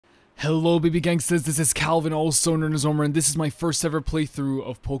Hello baby gangsters, this is Calvin, also known as Omer, and this is my first ever playthrough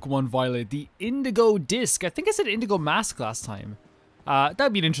of Pokemon Violet, the Indigo Disc. I think I said Indigo Mask last time.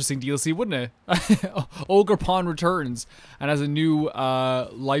 That'd be an interesting DLC, wouldn't it? Ogre Pond returns and has a new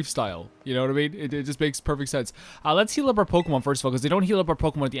lifestyle, you know what I mean? It just makes perfect sense. Let's heal up our Pokemon first of all, because they don't heal up our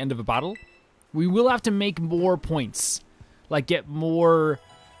Pokemon at the end of a battle. We will have to make more points, like get more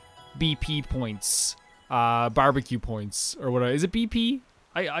BP points, barbecue points, or whatever. Is it BP?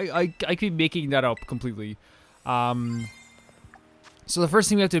 I keep making that up completely. So the first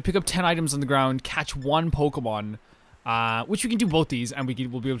thing we have to do, pick up 10 items on the ground, catch one Pokemon, which we can do both these, and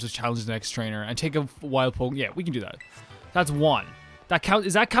we'll be able to challenge the next trainer and take a wild Pokemon. Yeah, we can do that. That's one. That count?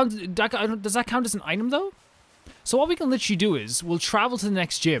 Does that count as an item though? So what we can literally do is we'll travel to the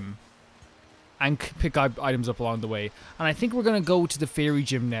next gym and pick up items up along the way. And I think we're gonna go to the fairy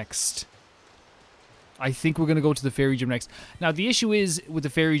gym next. Now, the issue is with the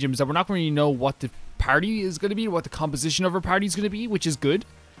fairy gym is that we're not going to really know what the party is going to be, what the composition of our party is going to be, which is good.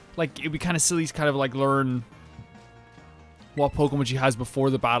 Like, it'd be kind of silly to kind of, like, learn what Pokemon she has before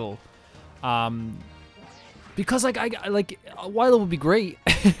the battle. Because, like, while it would be great,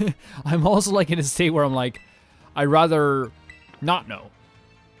 I'm also, like, in a state where I'm, like, I'd rather not know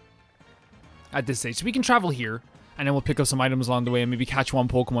at this stage. So we can travel here. And then we'll pick up some items along the way and maybe catch one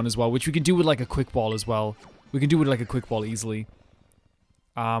Pokemon as well, which we can do with like a quick ball as well. We can do with like a quick ball easily.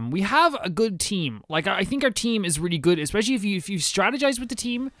 We have a good team. Like I think our team is really good, especially if you strategize with the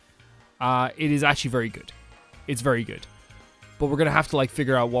team. It is actually very good. It's very good. But we're gonna have to like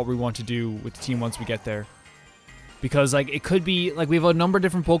figure out what we want to do with the team once we get there. Because like it could be like we have a number of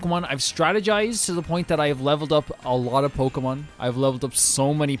different Pokemon. I've strategized to the point that I have leveled up a lot of Pokemon. I've leveled up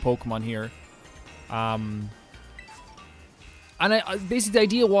so many Pokemon here. And basically the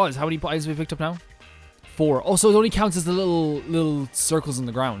idea was, how many items have we picked up now? 4. Oh, so it only counts as the little circles in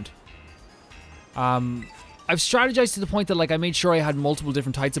the ground. I've strategized to the point that like I made sure I had multiple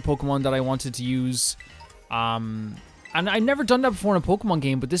different types of Pokemon that I wanted to use. And I've never done that before in a Pokemon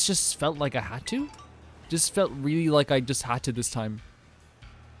game, but this just felt like I had to. Just felt really like I just had to this time.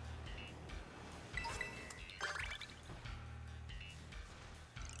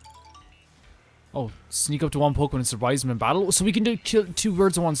 Oh, sneak up to one Pokemon and surprise him in battle? So we can kill 2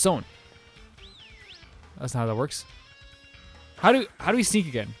 birds with 1 stone. That's not how that works. How do we sneak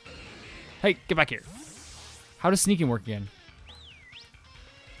again? Hey, get back here. How does sneaking work again?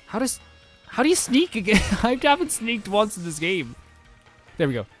 How do you sneak again? I haven't sneaked once in this game. There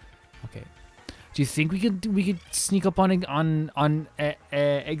we go. Okay. Do you think we could sneak up on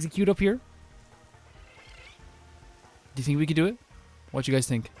execute up here? Do you think we could do it? What do you guys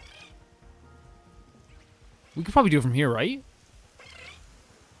think? We could probably do it from here, right?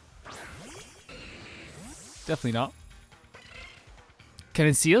 Definitely not. Can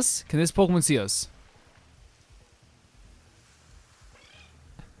it see us? Can this Pokemon see us?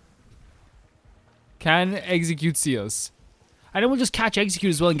 Can Execute see us? And then we'll just catch Execute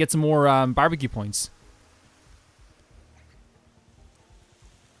as well and get some more barbecue points.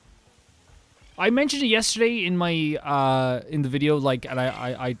 I mentioned it yesterday in my in the video, like, and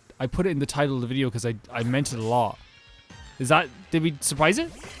I put it in the title of the video because I meant it a lot. Did we surprise it?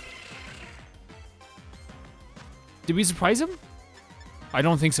 Did we surprise him? I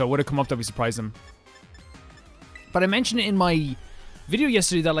don't think so. It would have come up that we surprised him. But I mentioned it in my video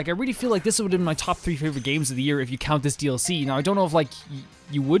yesterday that like I really feel like this would have been my top 3 favorite games of the year if you count this DLC. Now I don't know if like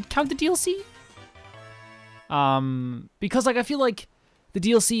you would count the DLC. Because like I feel like the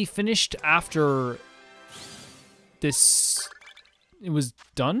DLC finished after this. It was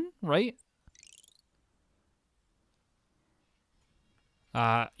done, right?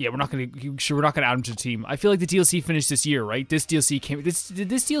 Yeah, we're not gonna add him to the team. I feel like the DLC finished this year, right? This DLC came. Did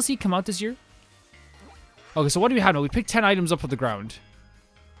this DLC come out this year? Okay, so what do we have now? We picked 10 items up on the ground.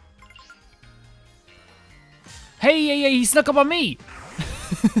 Hey, he snuck up on me.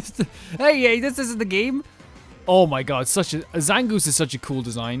 Hey, this isn't the game. Oh my god, a Zangoose is such a cool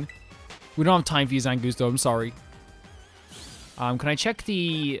design. We don't have time for you, Zangoose, though. I'm sorry. Can I check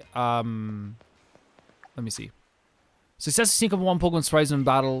the, let me see. Successfully sneak up one Pokemon, surprise him in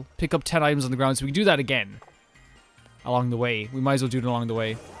battle, pick up 10 items on the ground, so we can do that again. Along the way. We might as well do it along the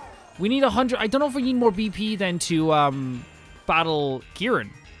way. We need 100, I don't know if we need more BP than to, battle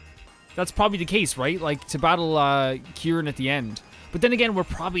Kieran. That's probably the case, right? Like, to battle, Kieran at the end. But then again, we're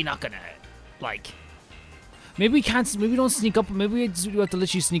probably not gonna, like... Maybe we can't, maybe we don't sneak up, maybe we have to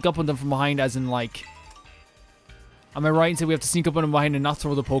literally sneak up on them from behind, as in, like... Am I right in saying we have to sneak up on them behind and not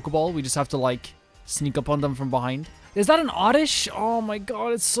throw the Pokeball? We just have to, like, sneak up on them from behind. Is that an Oddish? Oh my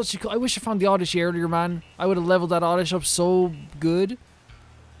god, it's such a cool... I wish I found the Oddish earlier, man. I would have leveled that Oddish up so good.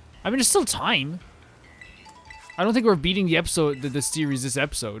 I mean, there's still time. I don't think we're beating the episode, the series this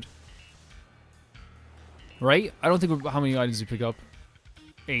episode. Right? I don't think we're, how many items did we pick up?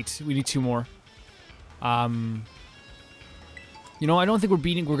 8. We need 2 more. You know, I don't think we're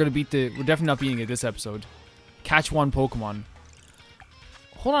definitely not beating it this episode. Catch 1 Pokemon.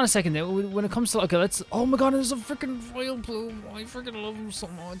 Hold on a second. When it comes to, okay, let's, oh my god, there's a freaking Vileplume. I freaking love him so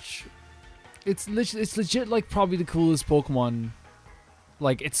much. It's legit like probably the coolest Pokemon.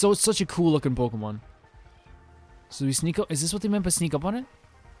 Like, it's such a cool looking Pokemon. So we sneak up, is this what they meant by sneak up on it?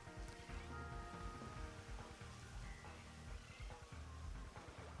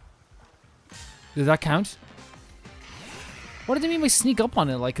 Did that count? What did they mean by sneak up on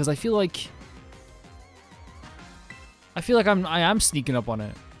it? Like, cause I feel like I am sneaking up on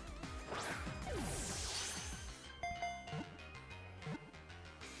it.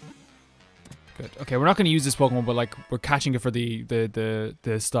 Good. Okay, we're not gonna use this Pokemon, but like we're catching it for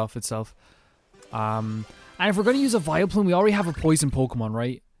the stuff itself. And if we're gonna use a Vileplume, we already have a poison Pokemon,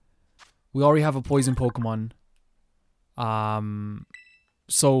 right? We already have a poison Pokemon.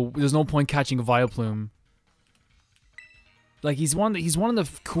 So there's no point catching a Vileplume. Like he's one of the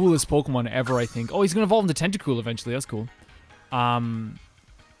coolest Pokemon ever, I think. Oh, he's gonna evolve into Tentacool eventually. That's cool. But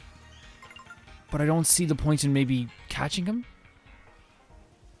I don't see the point in maybe catching him.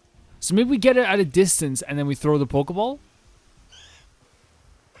 So maybe we get it at a distance and then we throw the Pokeball.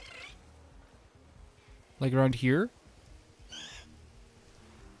 Like around here.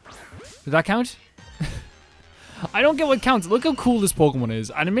 Did that count? I don't get what counts. Look how cool this Pokemon is.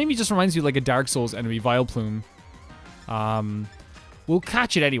 And it maybe just reminds me of like a Dark Souls enemy, Vileplume. We'll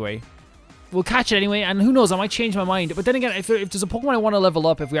catch it anyway. We'll catch it anyway, and who knows, I might change my mind. But then again, if there's a Pokemon I want to level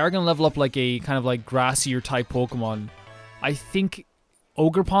up, if we are going to level up like a kind of like grassier type Pokemon, I think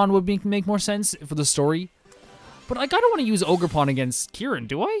Ogerpon would make more sense for the story. But like, I don't want to use Ogerpon against Kieran,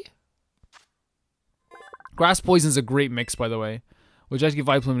 do I? Grass Poison is a great mix, by the way. Which I'd give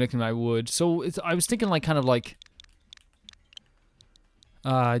Vileplume a nickname, I would. So I was thinking like kind of like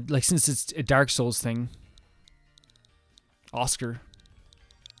since it's a Dark Souls thing. Oscar.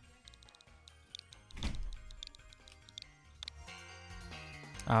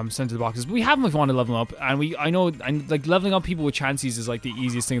 Sent to the boxes. But we have them if we want to level them up. And I know like leveling up people with Chanseys is like the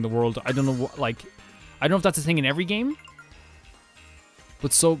easiest thing in the world. I don't know what, like, I don't know if that's a thing in every game.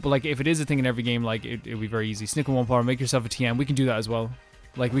 But like if it is a thing in every game, like it'll be very easy. Snick with 1 power, make yourself a TM. We can do that as well.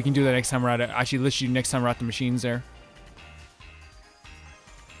 Like we can do that next time we're at it. Actually, literally next time we're at the machines there.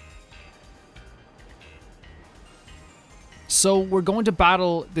 So we're going to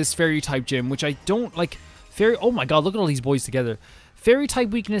battle this fairy type gym, which I don't like. Fairy. Oh my god, look at all these boys together. Fairy type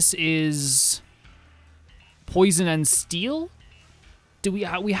weakness is poison and steel. Do we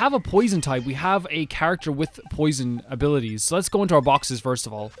have a poison type? We have a character with poison abilities. So let's go into our boxes first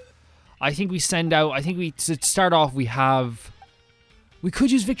of all. I think we send out. I think to start off we have. We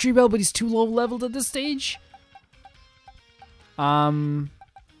could use Victory Bell, but he's too low leveled at this stage.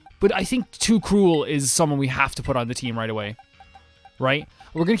 But I think Too Cruel is someone we have to put on the team right away. Right?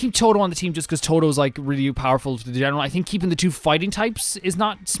 We're going to keep Toto on the team just because Toto's like really powerful to the general. I think keeping the 2 fighting types is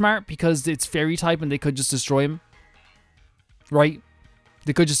not smart because it's fairy type and they could just destroy him. Right?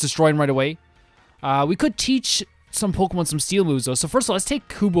 They could just destroy him right away. We could teach some Pokemon some steel moves though. So first of all, let's take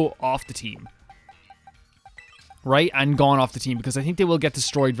Kubo off the team. Right? And Gone off the team because I think they will get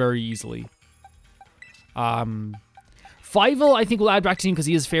destroyed very easily. Fievel, I think we'll add back to him because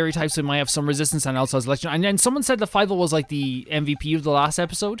he is fairy type, so he might have some resistance and also has election. And then someone said that Fievel was like the MVP of the last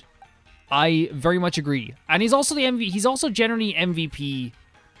episode. I very much agree. And he's also the MVP. He's also generally MVP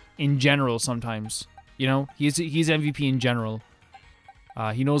in general sometimes. You know, he's MVP in general.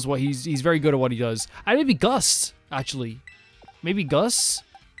 He knows what he's very good at what he does. And maybe Gus, actually. Maybe Gus.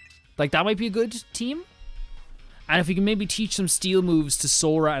 Like that might be a good team. And if we can maybe teach some steel moves to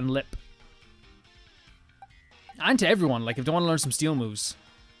Sora and Lip. And to everyone, like if they want to learn some steel moves.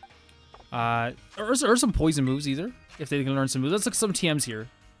 Or some poison moves either, if they can learn some moves. Let's look at some TMs here.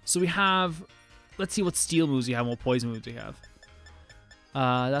 So we have, let's see what steel moves we have and what poison moves we have.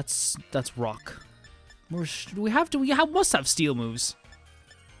 That's rock. Do we must have steel moves.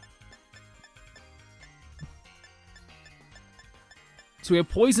 So we have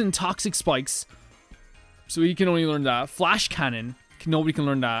poison, toxic spikes. So he can only learn that. Flash cannon, nobody can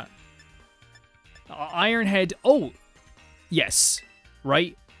learn that. Iron Head. Oh, yes.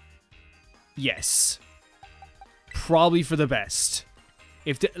 Right? Yes. Probably for the best.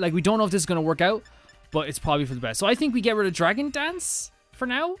 Like, we don't know if this is going to work out, but it's probably for the best. So I think we get rid of Dragon Dance for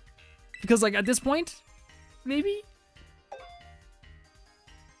now. Because, like, at this point, maybe?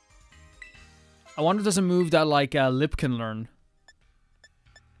 I wonder if there's a move that, like, Lip can learn.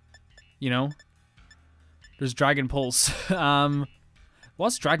 You know? There's Dragon Pulse.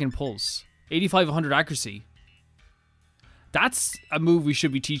 What's Dragon Pulse? 8500 accuracy. That's a move we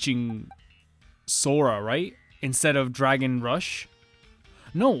should be teaching Sora, right? Instead of Dragon Rush.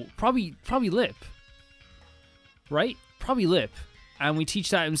 No, probably Lip. Right? Probably Lip. And we teach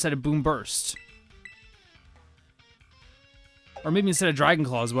that instead of Boom Burst. Or maybe instead of Dragon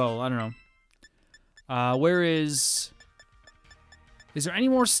Claw as well. I don't know. Where is... Is there any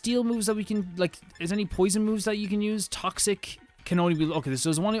more steel moves that we can... Like, is there any poison moves that you can use? Toxic can only be... Okay, so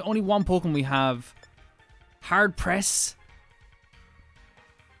there's only one Pokemon we have. Hard Press.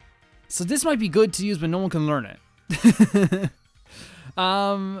 So this might be good to use, but no one can learn it.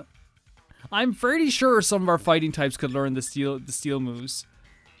 I'm pretty sure some of our fighting types could learn the steel moves.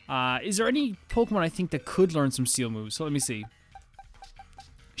 Is there any Pokemon I think that could learn some steel moves? So let me see.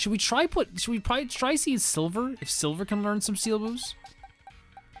 Should we probably try see Silver? If Silver can learn some steel moves?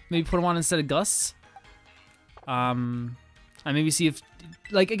 Maybe put him on instead of Gus. And maybe see if,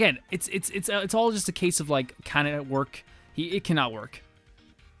 like, again, it's all just a case of like, can it work? It cannot work.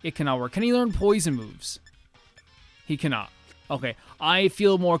 It cannot work. Can he learn poison moves? He cannot. Okay, I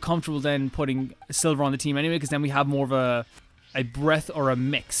feel more comfortable than putting Silver on the team anyway, because then we have more of a breath or a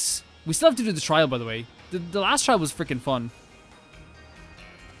mix. We still have to do the trial, by the way. The last trial was freaking fun.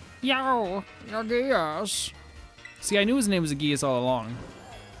 Yo, Agias. See, I knew his name was Agias all along.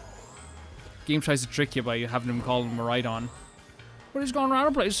 Game tries to trick you by having him call him Maridon. But he's going around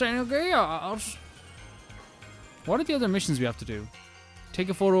the place saying Agias. What are the other missions we have to do? Take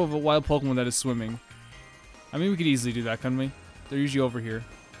a photo of a wild Pokemon that is swimming. I mean, we could easily do that, couldn't we? They're usually over here.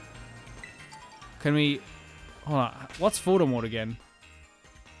 Can we... Hold on. What's photo mode again?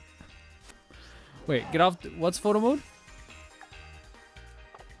 Wait, get off... What's photo mode?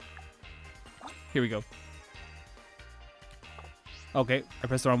 Here we go. Okay, I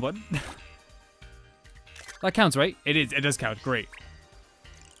pressed the wrong button. That counts, right? It is. It does count. Great.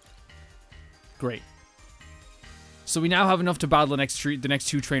 Great. So we now have enough to battle the next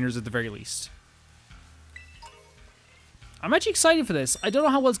two trainers at the very least. I'm actually excited for this. I don't know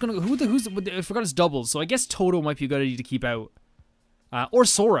how well it's gonna go. I forgot it's doubles, so I guess Toto might be a good idea to keep out. Or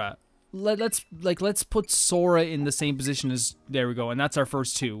Sora. Let's put Sora in the same position as, there we go, and that's our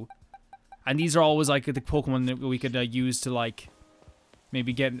first two. And these are always like the Pokemon that we could use to like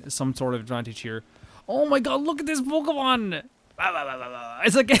maybe get some sort of advantage here. Oh my god, look at this Pokemon!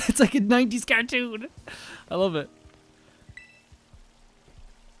 It's like a 90s cartoon. I love it.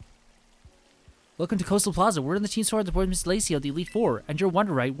 Welcome to Coastal Plaza. We're in the team store at the board Miss Lacey of the Elite Four. And you're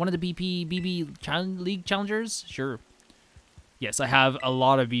Wonderite, one of the BB League challengers? Sure. Yes, I have a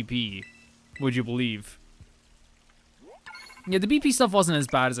lot of BP. Would you believe? Yeah, the BP stuff wasn't as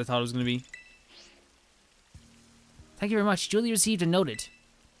bad as I thought it was going to be. Thank you very much. Duly received and noted.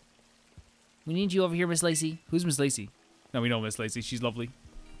 We need you over here, Miss Lacey. Who's Miss Lacey? No, we know Miss Lacey. She's lovely.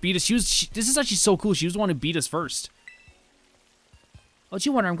 Beat us. This is actually so cool. She was the one who beat us first. Oh, gee,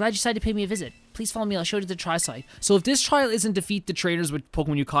 Wonder, I'm glad you decided to pay me a visit. Please follow me, I'll show you the trial site. So if this trial isn't defeat the trainers with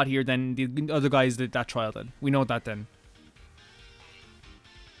Pokemon you caught here, then the other guys did that trial then. We know that then.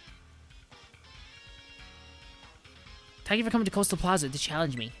 Thank you for coming to Coastal Plaza to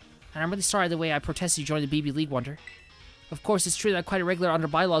challenge me. And I'm really sorry the way I protested you joining the BB League, Wonder. Of course, it's true that I'm quite a regular under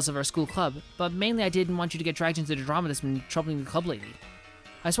bylaws of our school club, but mainly I didn't want you to get dragged into the drama that's been troubling the club lately.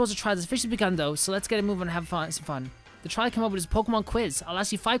 I suppose the trial has officially begun though, so let's get a move on and have some fun. The trial I come up with is a Pokemon quiz. I'll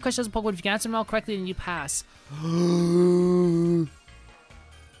ask you 5 questions on Pokemon. If you can answer them all correctly, then you pass. Are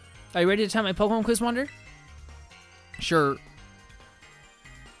you ready to try my Pokemon quiz, Wonder? Sure.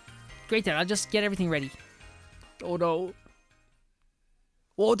 Great then, I'll just get everything ready. Oh no.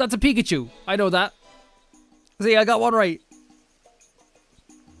 Whoa, that's a Pikachu. I know that. See, I got one right.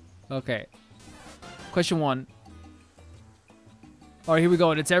 Okay. Question 1. Alright, here we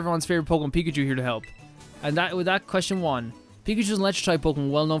go. And it's everyone's favorite Pokemon, Pikachu, here to help. And with that question 1, Pikachu is an electric-type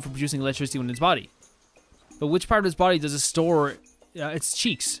Pokemon well known for producing electricity within its body. But which part of its body does it store its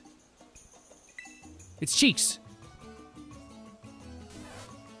cheeks? Its cheeks.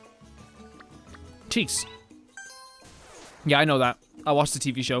 Cheeks. Yeah, I know that. I watched the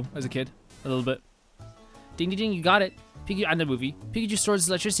TV show as a kid. A little bit. Ding ding ding, you got it. Pikachu and the movie. Pikachu stores its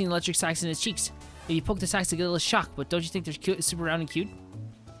electricity in electric sacs in its cheeks. If you poke the sacs, they get a little shock, but don't you think they're cute, super round and cute?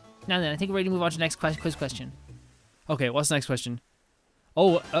 Now then, I think we're ready to move on to the next quiz question. Okay, what's the next question?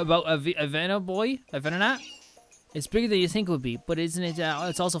 Oh, about a Venonat? It's bigger than you think it would be, but isn't it,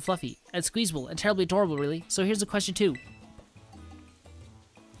 it's also fluffy, and squeezable, and terribly adorable, really. So here's the question 2.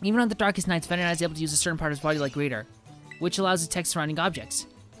 Even on the darkest nights, Venonat is able to use a certain part of his body like radar, which allows it to detect surrounding objects.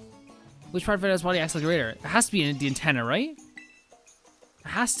 Which part of Venonat's body acts like a radar? It has to be in the antenna, right? It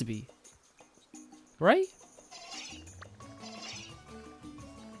has to be. Right?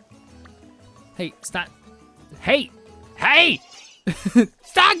 Hey, stop. Hey! Hey!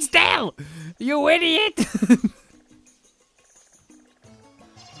 Stand still! You idiot!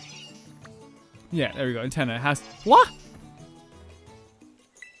 Yeah, there we go. Antenna. It has. What?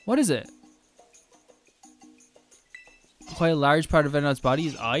 What is it? Quite a large part of Venonat's body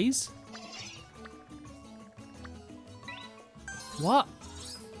is eyes? What?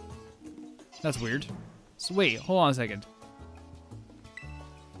 That's weird. So wait, hold on a second.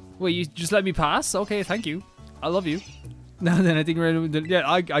 Wait, you just let me pass? Okay, thank you. I love you. Now then, I think yeah,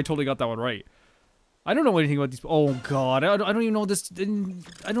 I totally got that one right. I don't know anything about these. Oh god, I don't even know this.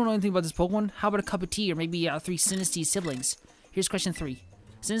 I don't know anything about this Pokemon. How about a cup of tea, or maybe 3 Sinistee siblings? Here's question 3.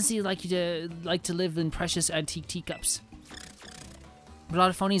 Sinistee like to live in precious antique teacups. But a lot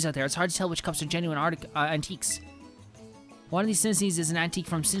of phonies out there. It's hard to tell which cups are genuine antiques. One of these Sinistees is an antique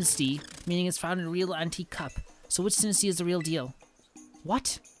from Sinistee, meaning it's found in a real antique cup. So which Sinistee is the real deal?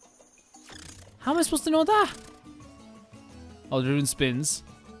 What? How am I supposed to know that? Oh, they're doing spins.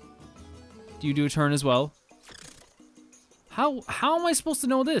 Do you do a turn as well? How am I supposed to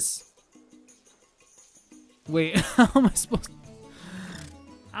know this? Wait, how am I supposed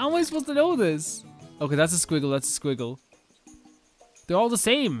to know this? Okay, that's a squiggle, that's a squiggle. They're all the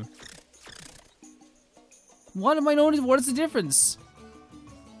same. What am I noticing? What is the difference?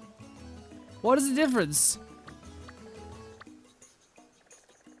 What is the difference?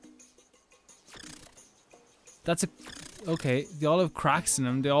 That's a... Okay, they all have cracks in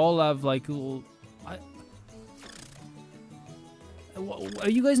them. They all have like little... Are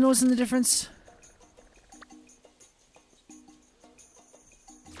you guys noticing the difference?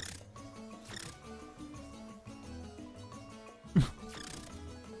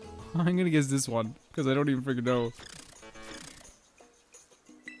 I'm gonna guess this one, because I don't even freaking know.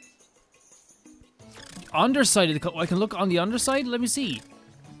 Underside of the cup. I can look on the underside? Let me see.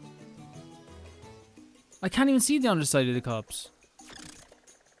 I can't even see the underside of the cups.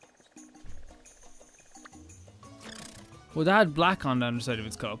 Well, that had black on the underside of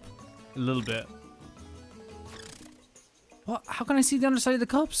its cup. A little bit. What? How can I see the underside of the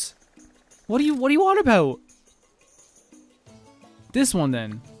cups? What do you want about? This one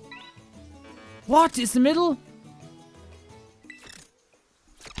then. What? It's the middle?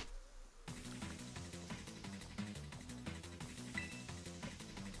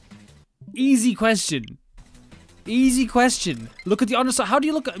 Easy question. Easy question. Look at the underside. How do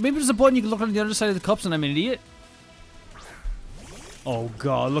you look? Maybe there's a button you can look on the underside of the cups and I'm an idiot. Oh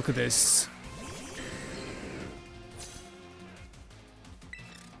god, look at this.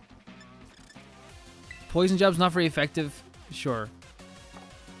 Poison jab's not very effective. Sure.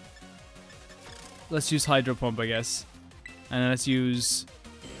 Let's use Hydro Pump, I guess. And then let's use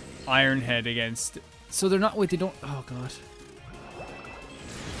Iron Head against... So they're not... Wait, they don't... Oh god.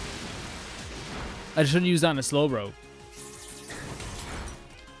 I shouldn't use that in a slow bro.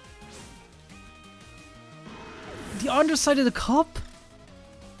 The underside of the cup?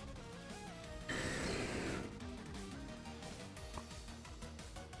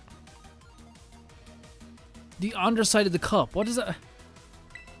 The underside of the cup. What is that?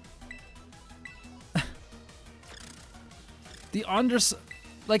 The underside...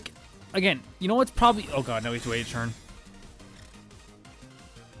 Like, again, you know what's probably... Oh god, now we have to wait a turn.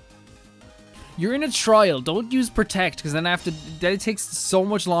 You're in a trial. Don't use Protect, because then then it takes so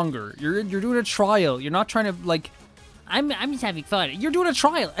much longer. You're doing a trial. You're not trying to, like... I'm just having fun. You're doing a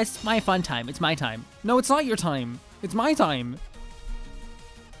trial. It's my fun time. It's my time. No, it's not your time. It's my time.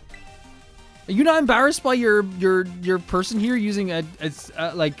 Are you not embarrassed by your person here using a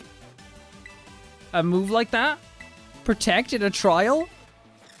like a move like that? Protect in a trial?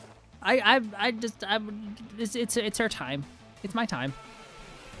 It's her time. It's my time.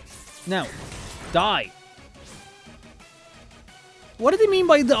 Now, die. What do they mean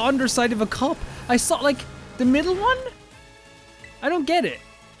by the underside of a cup? I saw like the middle one. I don't get it.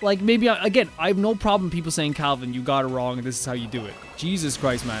 Like maybe again, I have no problem people saying Calvin, you got it wrong, and this is how you do it. Jesus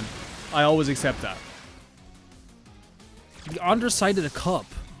Christ, man. I always accept that. The underside of the cup.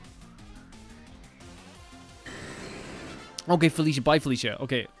 Okay, Felicia. Bye, Felicia.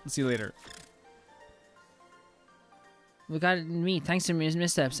 Okay, let's see you later. We got it in me, thanks to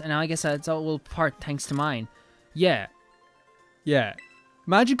missteps, and now I guess that's all will part thanks to mine. Yeah. Yeah.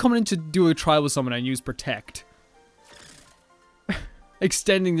 Imagine coming in to do a trial with someone and use Protect.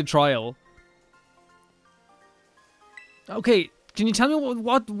 Extending the trial. Okay. Can you tell me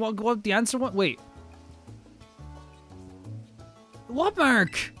what the answer was? Wait. What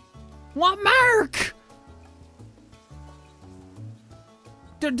mark? What mark?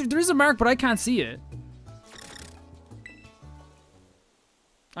 There is a mark, but I can't see it.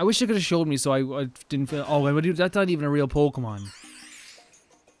 I wish it could have showed me so I didn't feel... Oh, that's not even a real Pokemon.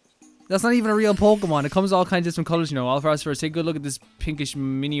 That's not even a real Pokemon. It comes all kinds of different colors, you know. All first, take a good look at this pinkish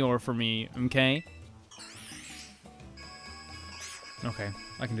Minior for me, okay? Okay,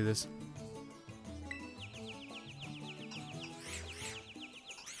 I can do this.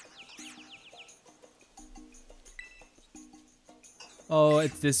 Oh,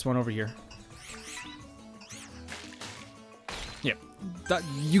 it's this one over here. Yeah,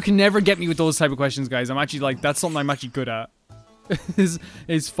 you can never get me with those type of questions, guys. I'm actually like, that's something I'm actually good at.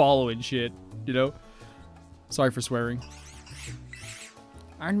 is following shit, you know? Sorry for swearing.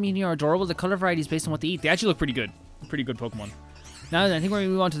 Aren't Meteor adorable? The color variety is based on what they eat. They actually look pretty good. Pretty good Pokemon. Now then, I think we're gonna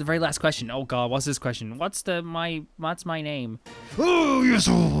move on to the very last question. Oh god, what's this question? What's my name? Oh yes.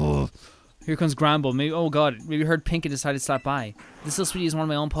 Oh. Here comes Gramble. Maybe, oh god, maybe heard Pink and decided to stop by. This little sweetie is one of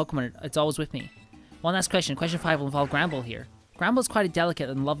my own Pokemon. It's always with me. One last question. Question 5 will involve Gramble here. Gramble is quite a delicate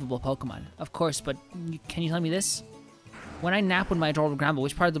and lovable Pokemon, of course, but can you tell me this? When I nap with my adorable Gramble,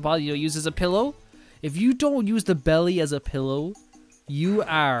 which part of the body do I use as a pillow? If you don't use the belly as a pillow, you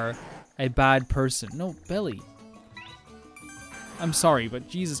are a bad person. No, belly. I'm sorry, but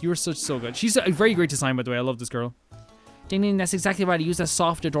Jesus, you're so good. She's a very great design, by the way. I love this girl. Ding ding, that's exactly right. I use that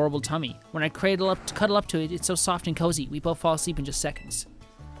soft, adorable tummy. When I cuddle up to it, it's so soft and cozy. We both fall asleep in just seconds.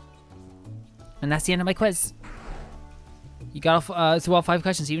 And that's the end of my quiz. You got through all 5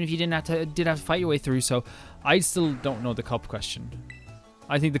 questions, even if you did have to fight your way through. So I still don't know the cup question.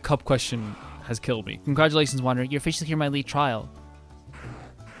 I think the cup question has killed me. Congratulations, Wanderer. You're officially here in my elite trial.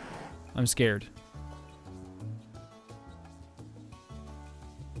 I'm scared.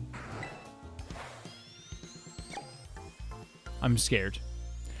 I'm scared.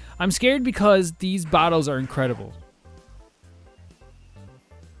 I'm scared because these battles are incredible.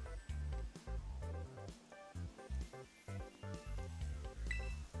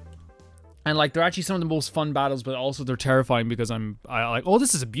 And like, they're actually some of the most fun battles, but also they're terrifying because I like, oh,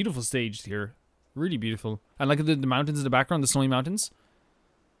 this is a beautiful stage here. Really beautiful. And like the mountains in the background, the snowy mountains.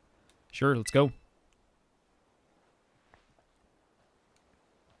 Sure, let's go.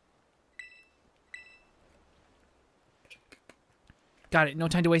 Got it. No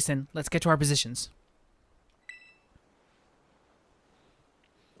time to waste then. Let's get to our positions.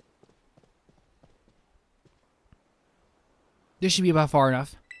 This should be about far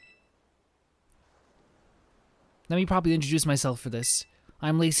enough. Let me probably introduce myself for this.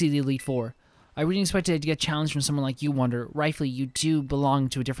 I'm Lacey, the Elite Four. I really expected to get challenged from someone like you, Wonder. Rightfully, you do belong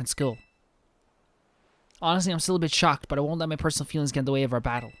to a different school. Honestly, I'm still a bit shocked, but I won't let my personal feelings get in the way of our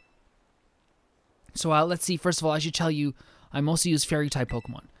battle. So let's see. First of all, I should tell you, I mostly use Fairy-type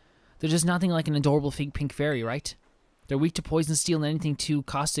Pokemon. They're just nothing like an adorable pink fairy, right? They're weak to poison, steel, and anything too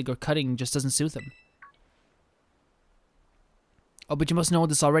caustic or cutting just doesn't suit them. Oh, but you must know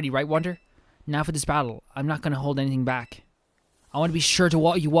this already, right, Wonder? Now for this battle, I'm not going to hold anything back. I want to be sure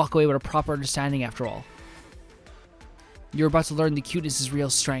to you walk away with a proper understanding after all. You're about to learn the cuteness is real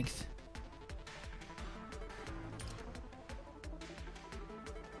strength.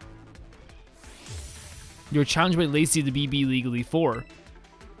 You're challenged by Lacey the BB Legally 4.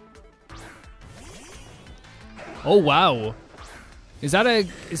 Oh wow. Is that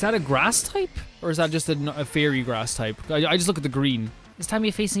a grass type? Or is that just a fairy grass type? I just look at the green. This time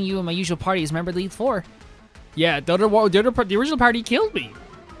you're facing you in my usual party as member of Elite 4. Yeah, the original party killed me.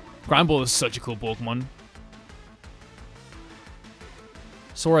 Gramble is such a cool Pokemon.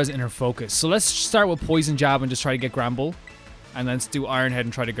 Sora's inner focus. So let's start with Poison Jab and just try to get Gramble. And then let's do Iron Head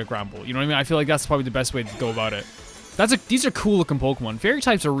and try to get Gramble. You know what I mean? I feel like that's probably the best way to go about it. These are cool looking Pokemon. Fairy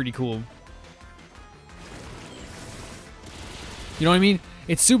types are really cool. You know what I mean?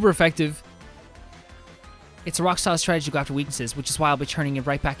 It's super effective. It's a rock style strategy to go after weaknesses, which is why I'll be turning it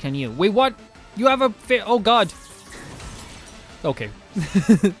right back on you. Wait, what? You have a oh god. Okay.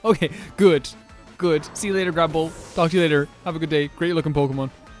 Okay, good. Good. See you later, Gramble. Talk to you later. Have a good day. Great looking Pokemon.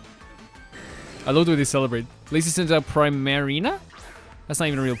 I love the way they celebrate. Lacey sends out Primarina? That's not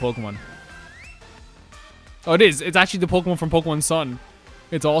even a real Pokemon. Oh, it is. It's actually the Pokemon from Pokemon Sun.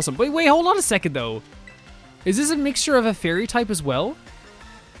 It's awesome. Wait, hold on a second, though. Is this a mixture of a fairy type as well?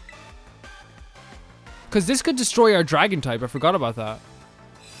 Because this could destroy our dragon type. I forgot about that.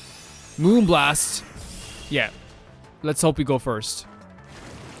 Moonblast. Yeah. Let's hope we go first.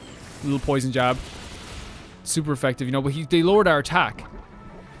 Little Poison Jab. Super effective, you know, but they lowered our attack.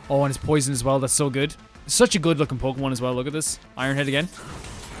 Oh, and it's poison as well. That's so good. Such a good looking Pokemon as well. Look at this. Iron Head again.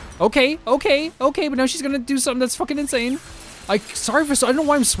 Okay, but now she's gonna do something that's fucking insane. I don't know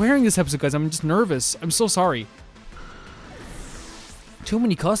why I'm swearing this episode, guys. I'm just nervous. I'm so sorry. Too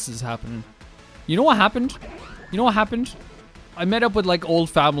many cusses happening. You know what happened? You know what happened? I met up with like old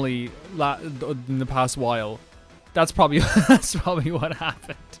family in the past while. That's probably that's probably what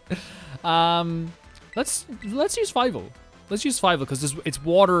happened. Let's use Fivel. Let's use Fivel because it's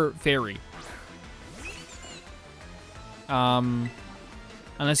water fairy. And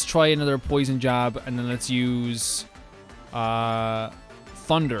let's try another poison jab, and then let's use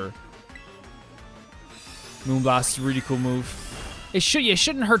thunder. Moonblast is a really cool move. It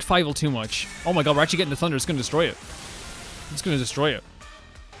shouldn't hurt Fivel too much. Oh my god, we're actually getting the thunder. It's gonna destroy it. It's gonna destroy it.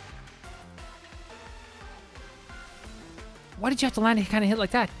 Why did you have to land a kind of hit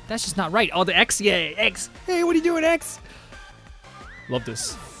like that? That's just not right. Oh, the X, yay, X. Hey, what are you doing, X? Love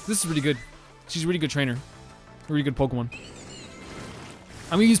this. This is really good. She's a really good trainer. A really good Pokemon.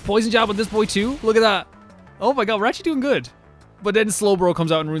 I'm gonna use Poison Jab on this boy too. Look at that. Oh my god, we're actually doing good. But then Slowbro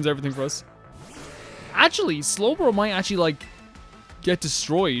comes out and ruins everything for us. Actually, Slowbro might actually like get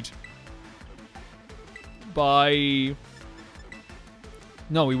destroyed by...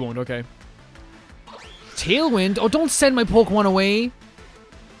 No, he won't. Okay. Tailwind? Oh, don't send my Pokemon away.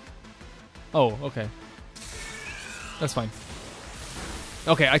 Oh, okay. That's fine.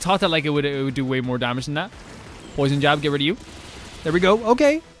 Okay, I thought that like it would do way more damage than that. Poison Jab, get rid of you. There we go.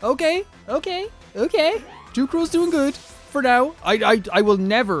 Okay, okay, okay, okay. Juicro's doing good for now. I will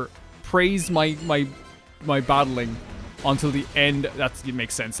never praise my battling until the end. It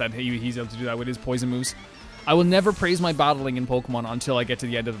makes sense that he's able to do that with his poison moves. I will never praise my battling in Pokemon until I get to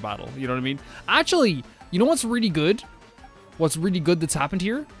the end of the battle. You know what I mean? Actually, you know what's really good? What's really good that's happened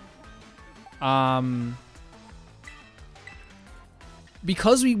here?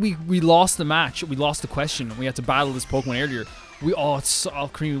 Because we lost the match, we lost the question, we had to battle this Pokemon earlier. It's so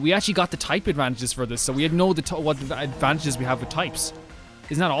creamy. We actually got the type advantages for this, so we had know what the advantages we have with types.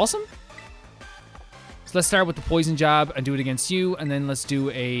 Isn't that awesome? So let's start with the Poison Jab and do it against you, and then let's do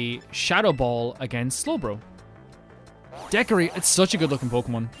a Shadow Ball against Slowbro. Decorate, it's such a good looking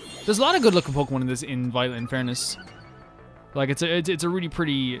Pokemon. There's a lot of good looking Pokemon in Violet, in fairness. Like it's a really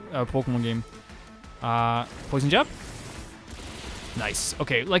pretty Pokemon game. Poison Jab. Nice.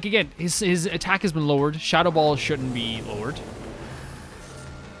 Okay, like again, his attack has been lowered. Shadow Ball shouldn't be lowered.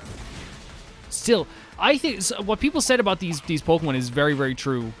 Still, I think what people said about these Pokemon is very, very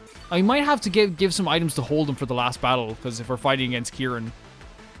true. I might have to give some items to hold them for the last battle, because if we're fighting against Kieran.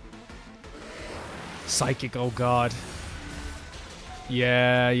 Psychic, oh god.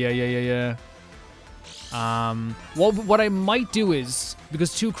 Yeah. What I might do is,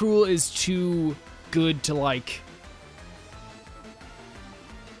 because Too Cruel is too good to like...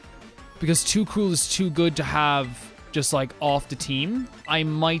 Because Too Cruel is too good to have just like off the team, I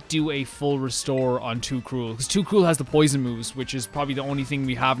might do a full restore on Too Cruel. Because Too Cruel has the poison moves, which is probably the only thing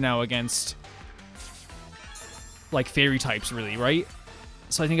we have now against like fairy types, really, right?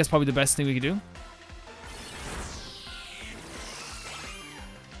 So I think that's probably the best thing we could do.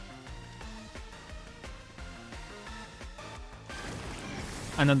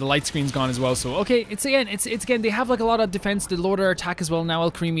 And then the light screen's gone as well, so okay, it's again, they have like a lot of defense, they lower their attack as well. Now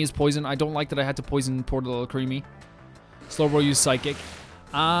Alcremie is poison. I don't like that I had to poison poor little Alcremie. Slowbro used Psychic.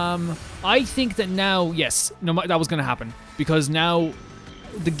 I think that now, yes, no, that was gonna happen. Because now,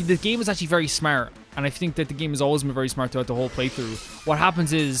 the game is actually very smart, and I think that the game has always been very smart throughout the whole playthrough. What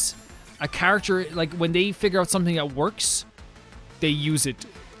happens is, a character, like when they figure out something that works, they use it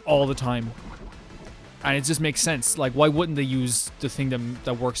all the time. And it just makes sense. Like, why wouldn't they use the thing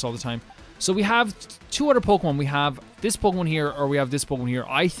that works all the time? So we have two other Pokemon. We have this Pokemon here, or we have this Pokemon here.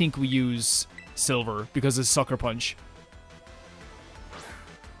 I think we use Silver because it's Sucker Punch.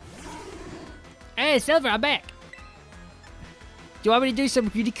 Hey, Silver, I'm back. Do you want me to do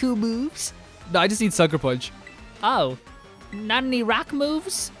some really cool moves? No, I just need Sucker Punch. Oh, not any rock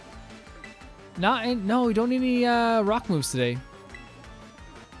moves? No, we don't need any rock moves today.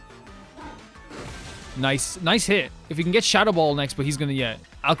 Nice hit. If we can get Shadow Ball next, but he's gonna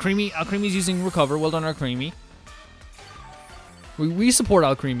Alcremie's using Recover. Well done, Alcremie. We support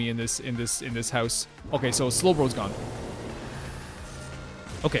Alcremie in this house. Okay, so Slowbro's gone.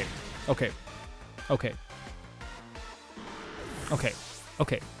 Okay.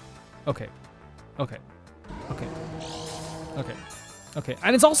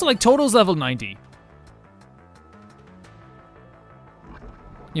 And it's also like Toto's level 90.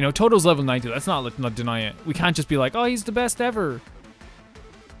 You know, Toto's level 90. Let's not deny it. We can't just be like, oh, he's the best ever.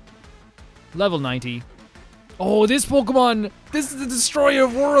 Level 90. Oh, this Pokemon. This is the destroyer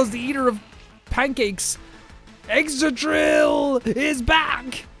of worlds, the eater of pancakes. Extra-Drill is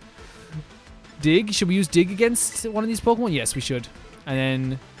back. Dig. Should we use Dig against one of these Pokemon? Yes, we should. And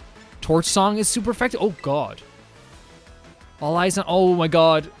then Torch Song is super effective. Oh, God. All eyes on... Oh, my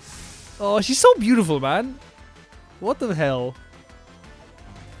God. Oh, she's so beautiful, man. What the hell?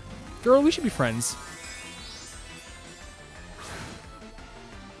 Girl, we should be friends.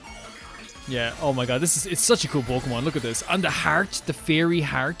 Yeah, oh my god, it's such a cool Pokemon. Look at this. And the heart, the fairy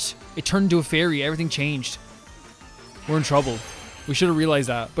heart, it turned into a fairy. Everything changed. We're in trouble. We should have realized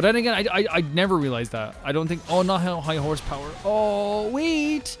that. But then again, I never realized that. I don't think... Oh, not high horsepower. Oh,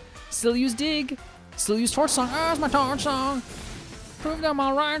 wait. Still use Dig. Still use Torch Song. Ah, it's my Torch Song. Prove them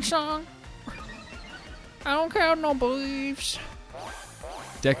all right, song. I don't care no beliefs.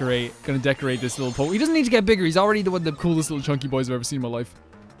 Decorate. Gonna decorate this little Pokemon. He doesn't need to get bigger. He's already one of the coolest little chunky boys I've ever seen in my life.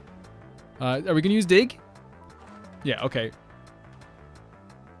 Are we gonna use Dig? Yeah, okay.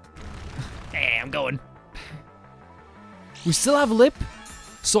 Hey, I'm going. We still have Lip,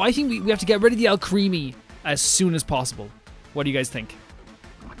 so I think we have to get rid of the Alcremie as soon as possible. What do you guys think?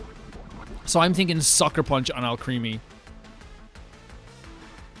 So I'm thinking Sucker Punch on Alcremie.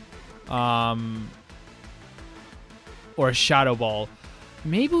 Or a Shadow Ball.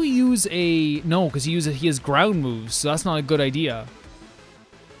 Maybe we use a... No, because he has ground moves, so that's not a good idea.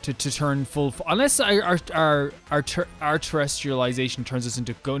 To turn full... Unless our terrestrialization turns us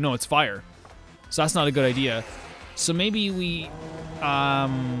into... No, it's fire. So that's not a good idea. So maybe we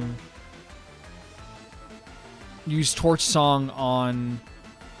use Torch Song on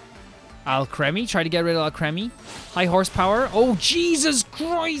Alcremie. Try to get rid of Alcremie. High horsepower. Oh, Jesus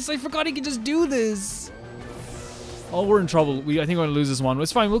Christ. I forgot he could just do this. Oh, we're in trouble. I think we're going to lose this one.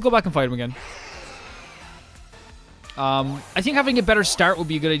 It's fine. We'll go back and fight him again. I think having a better start would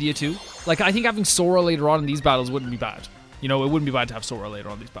be a good idea too. Like, I think having Sora later on in these battles wouldn't be bad. You know, it wouldn't be bad to have Sora later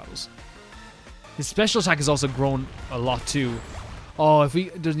on in these battles. His special attack has also grown a lot too. Oh, if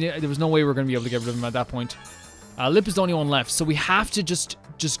there was no way we were going to be able to get rid of him at that point. Lip is the only one left, so we have to just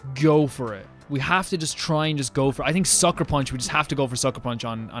go for it. We have to just try and just go for it. I think Sucker Punch, we just have to go for Sucker Punch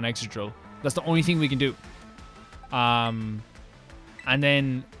on Excadrill. That's the only thing we can do. And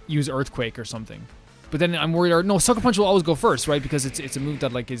then use Earthquake or something. But then I'm worried. No, Sucker Punch will always go first, right? Because it's a move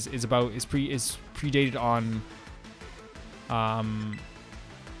that like is predated on.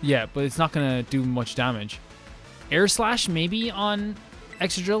 Yeah, but it's not gonna do much damage. Air Slash maybe on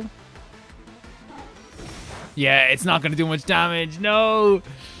Excadrill. Yeah, it's not gonna do much damage. No,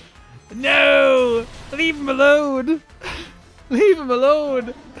 no, leave him alone. Leave him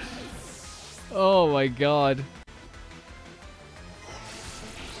alone. Oh my god.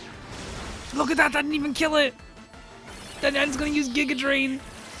 Look at that! That didn't even kill it. Then it's gonna use Giga Drain.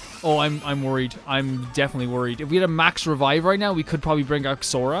 Oh, I'm worried. I'm definitely worried. If we had a max revive right now, we could probably bring out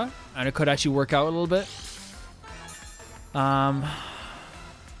Sora, and it could actually work out a little bit. Are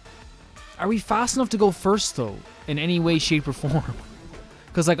we fast enough to go first though, in any way, shape, or form?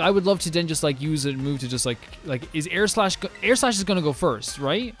 Because like I would love to then just like use a move to just like is Air Slash is gonna go first,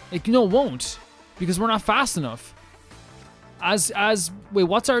 right? Like no, it won't, because we're not fast enough. Wait,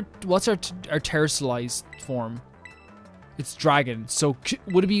 what's our terrestrialized form? It's Dragon. So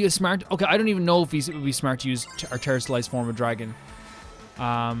would it be a smart? Okay, I don't even know if it would be smart to use our terrestrialized form of Dragon.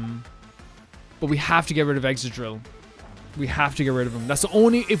 But we have to get rid of Excadrill. We have to get rid of him. That's the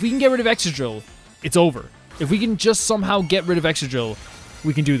only... If we can get rid of Excadrill, it's over. If we can just somehow get rid of Excadrill,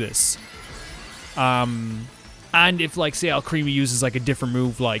 we can do this. And if, like, say Alcremie uses, like, a different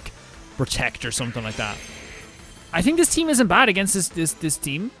move, like Protect or something like that. I think this team isn't bad against this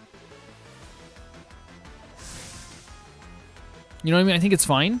team. You know what I mean? I think it's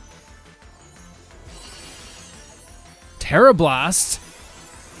fine. Terra Blast.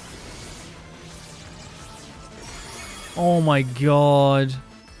 Oh my god.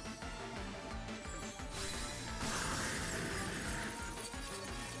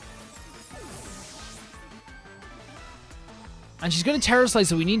 And she's gonna Terra Slice,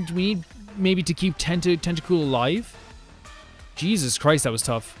 so we need maybe to keep Tentacool alive. Jesus Christ, that was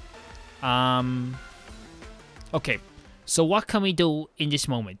tough. Okay. So what can we do in this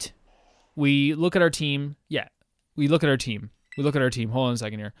moment? We look at our team. Yeah. We look at our team. Hold on a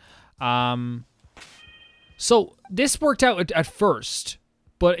second here. So this worked out at first,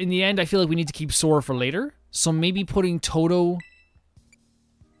 but in the end, I feel like we need to keep Sora for later. So maybe putting Toto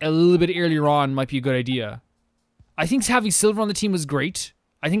a little bit earlier on might be a good idea. I think having Silver on the team was great.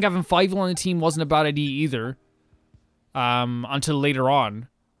 I think having Fievel on the team wasn't a bad idea either. Until later on.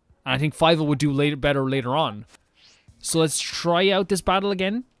 And I think Fievel would do better later on. So let's try out this battle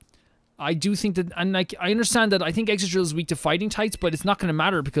again. I do think that, and like, I understand that I think Excadrill is weak to fighting types, but it's not going to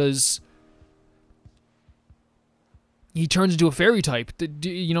matter because he turns into a fairy type.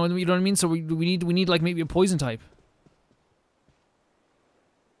 You know what I mean? So we need like maybe a poison type.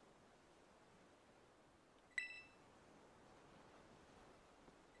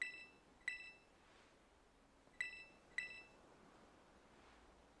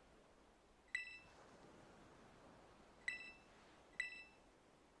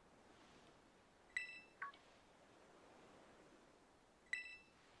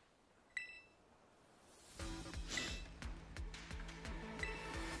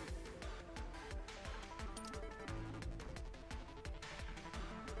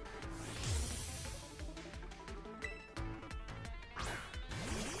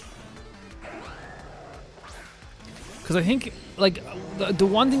 Because I think, like, the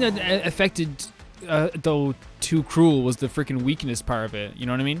one thing that affected, though, Too Cruel was the freaking weakness part of it. You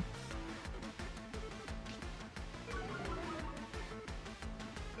know what I mean?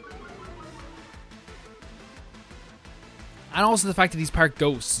 And also the fact that he's part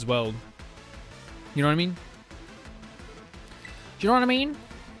ghosts as well. You know what I mean? Do you know what I mean?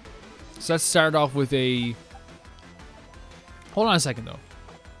 So let's start off with a... Hold on a second, though.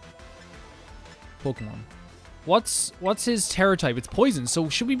 Pokemon. What's his Terra type? It's poison. So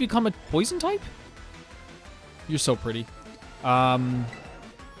should we become a poison type? You're so pretty. Yeah,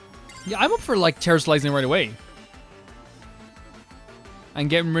 I'm up for like terrestrializing right away.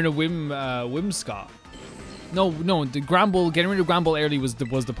 And getting rid of Whimsicott. No, the Gramble, getting rid of Gramble early was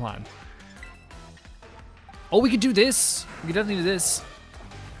the plan. Oh, we could do this. We could definitely do this.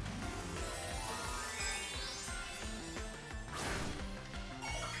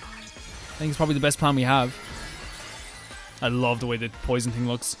 I think it's probably the best plan we have. I love the way the poison thing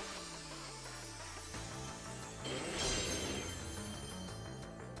looks.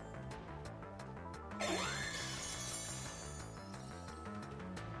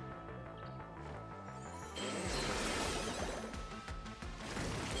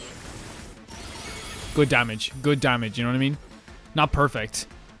 Good damage. Good damage, you know what I mean? Not perfect.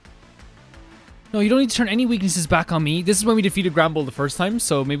 No, you don't need to turn any weaknesses back on me. This is when we defeated Gramble the first time,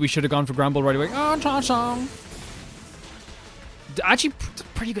 so maybe we should have gone for Gramble right away. Oh, actually,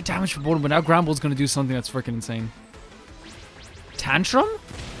 pretty good damage for both of them, but now Gramble's going to do something that's freaking insane. Tantrum?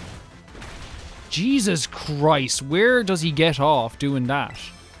 Jesus Christ, where does he get off doing that?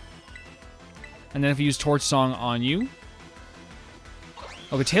 And then if you use Torch Song on you...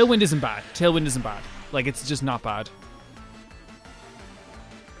 Okay, Tailwind isn't bad. Tailwind isn't bad. Like, it's just not bad.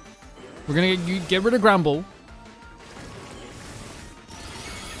 We're gonna get rid of Gramble.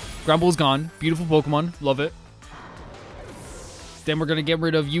 Gramble's gone. Beautiful Pokemon. Love it. Then we're gonna get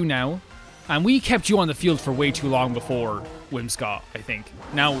rid of you now. And we kept you on the field for way too long before Whimsicott, I think.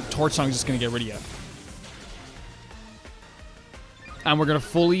 Now, Torch Song's just gonna get rid of you. And we're gonna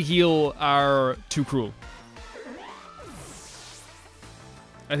fully heal our Too Cruel.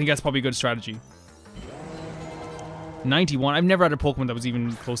 I think that's probably a good strategy. 91. I've never had a Pokemon that was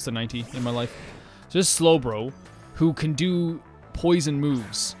even close to 90 in my life. So this is Slowbro, who can do poison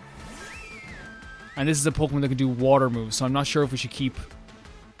moves. And this is a Pokemon that can do water moves, so I'm not sure if we should keep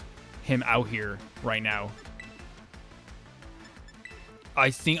him out here right now.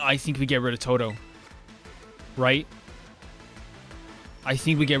 I think we get rid of Toto. Right? I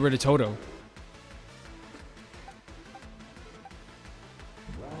think we get rid of Toto.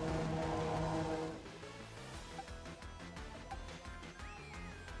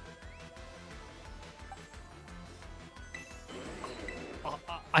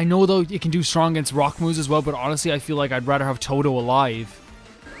 I know, though, it can do strong against rock moves as well, but honestly, I feel like I'd rather have Toto alive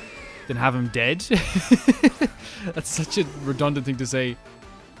than have him dead. That's such a redundant thing to say.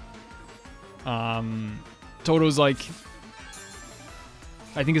 Toto's like...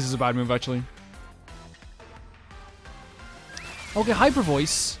 I think this is a bad move, actually. Okay, Hyper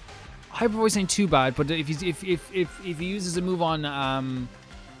Voice. Hyper Voice ain't too bad, but if he uses a move on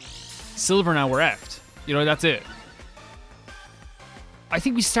Silver now, we're effed. You know, that's it. I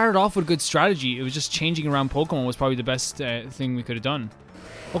think we started off with a good strategy. It was just changing around Pokemon was probably the best thing we could have done.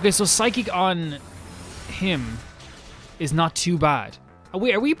 Okay, so Psychic on him is not too bad.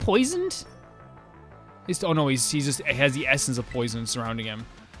 Wait, are we poisoned? Oh no, he has the essence of poison surrounding him.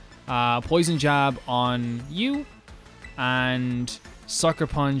 Poison Jab on you, and Sucker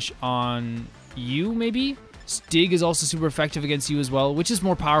Punch on you, maybe? Dig is also super effective against you as well. Which is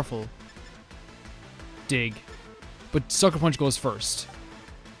more powerful? Dig. But Sucker Punch goes first.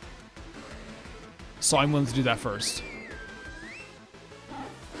 So I'm willing to do that first.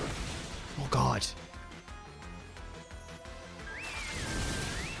 Oh god.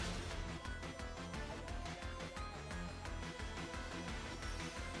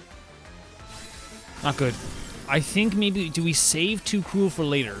 Not good. I think maybe, do we save Too Cruel for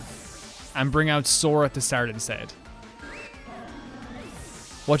later? And bring out Sora at the start instead?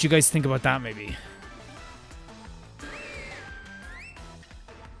 What you guys think about that, maybe?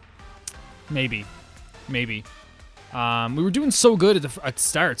 Maybe. Maybe. We were doing so good at the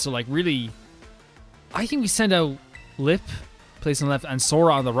start, so like really... I think we send out Lip, place on the left, and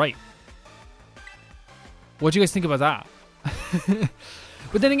Sora on the right. What do you guys think about that?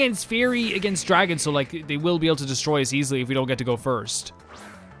 But then again, it's Fairy against Dragon, so like they will be able to destroy us easily if we don't get to go first.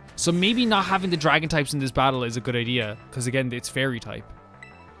 So maybe not having the Dragon types in this battle is a good idea, because again, it's Fairy type.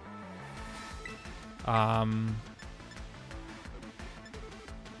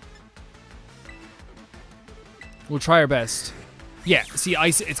 We'll try our best. Yeah, see,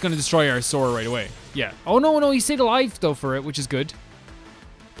 ice. It's going to destroy our Sora right away. Yeah. Oh, no, no, he stayed alive, though, for it, which is good.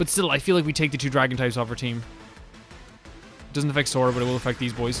 But still, I feel like we take the 2 dragon types off our team. It doesn't affect Sora, but it will affect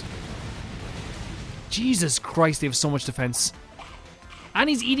these boys. Jesus Christ, they have so much defense. And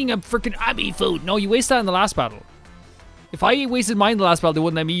he's eating a freaking Abby food. No, you wasted that in the last battle. If I wasted mine in the last battle, they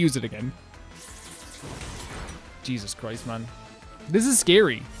wouldn't let me use it again. Jesus Christ, man. This is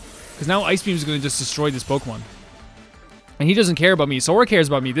scary. Because now Ice Beam is going to just destroy this Pokemon. And he doesn't care about me. Sora cares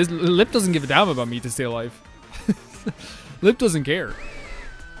about me. This Lip doesn't give a damn about me to stay alive. Lip doesn't care.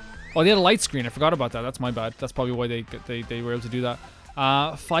 Oh, they had a light screen. I forgot about that. That's my bad. That's probably why they were able to do that.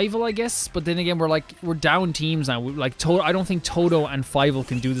 Fievel, I guess. But then again, we're down teams now. I don't think Toto and Fievel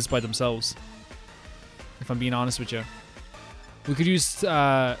can do this by themselves. If I'm being honest with you. We could use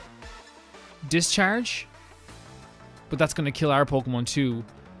Discharge. But that's going to kill our Pokemon too.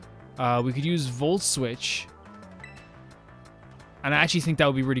 We could use Volt Switch. And I actually think that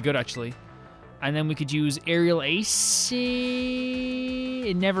would be really good, actually. And then we could use Aerial Ace.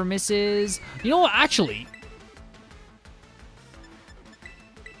 It never misses. You know what, actually?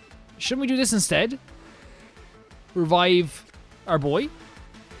 Shouldn't we do this instead? Revive our boy?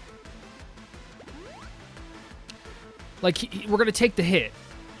 Like, we're going to take the hit.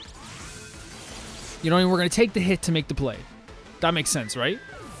 You know what I mean? We're going to take the hit to make the play. That makes sense, right?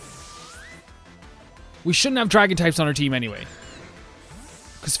 We shouldn't have Dragon types on our team anyway.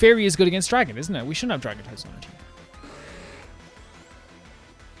 Because Fairy is good against Dragon, isn't it? We shouldn't have Dragon types on our team.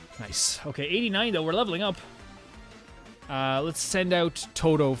 Nice. Okay, 89 though. We're leveling up. Let's send out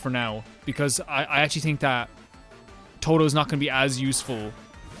Toto for now. Because I actually think that Toto's not going to be as useful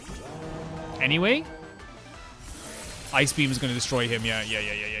anyway. Ice Beam is going to destroy him. Yeah.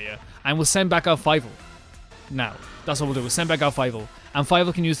 And we'll send back out Fievel. Now. That's what we'll do. We'll send back out Fievel. And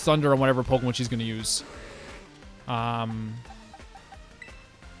Fievel can use Thunder on whatever Pokemon she's going to use.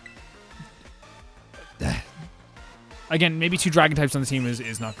 Again, maybe 2 Dragon types on the team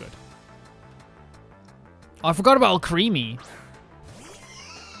is not good. Oh, I forgot about Alcremie.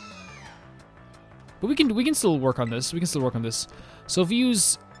 But we can still work on this. We can still work on this. So if we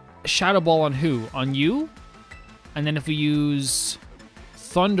use Shadow Ball on who? On you? And then if we use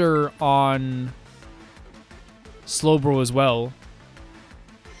Thunder on Slowbro as well,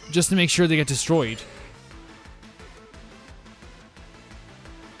 just to make sure they get destroyed.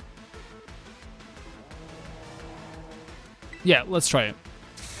 Yeah, let's try it.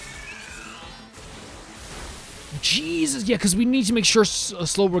 Jesus, yeah, because we need to make sure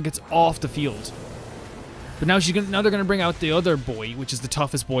Slowbro gets off the field. But now now they're gonna bring out the other boy, which is the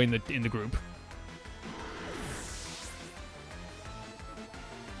toughest boy in the group.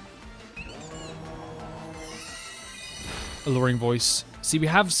 Alluring voice. See, we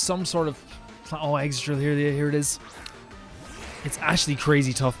have some sort of... Oh, extra here it is. It's actually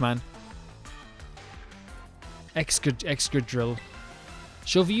crazy tough, man. Excadrill.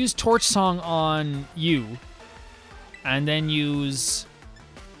 So if you use Torch Song on you, and then use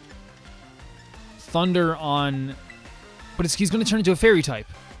Thunder on... But he's going to turn into a Fairy type,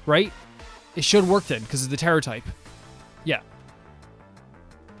 right? It should work then, because it's the Terror type. Yeah.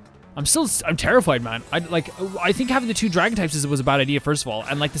 I'm terrified, man. I think having the 2 Dragon types was a bad idea, first of all.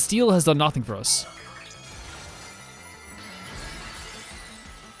 And, like, the Steel has done nothing for us.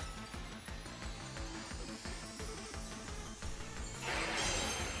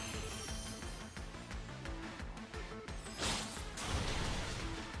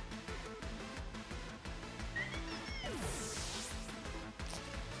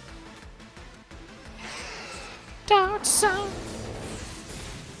 Dark Sound.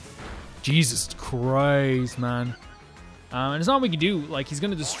 Jesus Christ, man. And it's not what we can do. Like, he's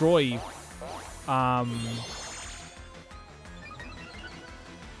gonna destroy. He's gonna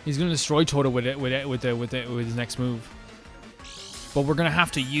destroy Toto with his next move. But we're gonna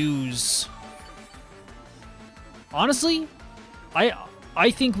have to use. Honestly,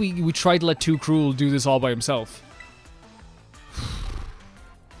 I think we tried to let Too Cruel do this all by himself.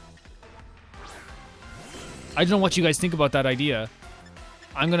 I don't know what you guys think about that idea.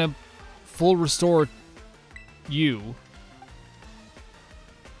 I'm gonna full restore you.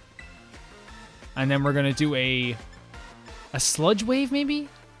 And then we're gonna do a Sludge Wave, maybe?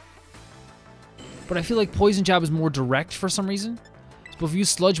 But I feel like Poison Jab is more direct for some reason. But if we use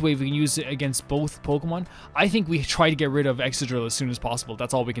Sludge Wave, we can use it against both Pokemon. I think we try to get rid of Excadrill as soon as possible.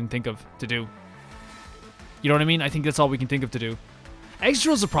 That's all we can think of to do. You know what I mean? I think that's all we can think of to do.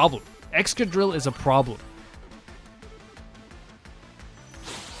 Excadrill is a problem. Excadrill is a problem.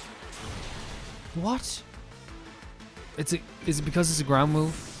 What? Is it because it's a ground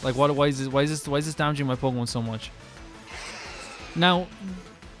move? Like, why is this damaging my Pokemon so much? Now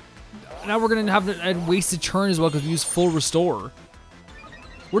we're gonna have a wasted turn as well because we use full restore.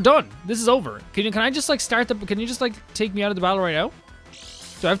 We're done. This is over. Can I just like start the? Can you just like take me out of the battle right now?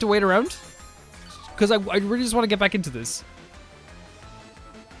 Do I have to wait around? Because I really just want to get back into this.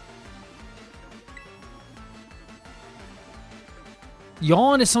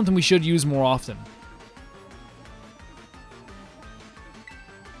 Yawn is something we should use more often.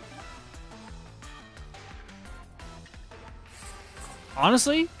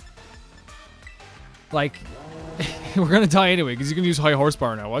 Honestly, like, we're gonna die anyway because you can use high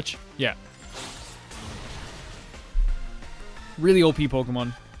horsepower now. Watch, yeah. Really OP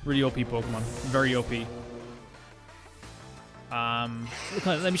Pokemon. Really OP Pokemon. Very OP.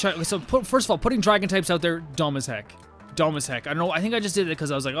 Let me try. So, first of all, putting Dragon types out there, dumb as heck. Dumb as heck. I don't know. I think I just did it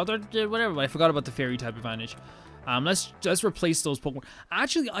because I was like, oh, they're whatever. But I forgot about the Fairy type advantage. Let's replace those Pokemon.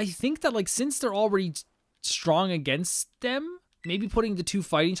 Actually, I think that like since they're already strong against them, maybe putting the 2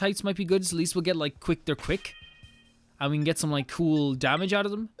 fighting types might be good. So at least we'll get like they're quick, and we can get some like cool damage out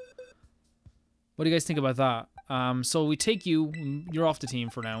of them. What do you guys think about that? So we take you. You're off the team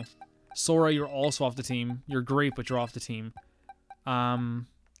for now. Sora, you're also off the team. You're great, but you're off the team.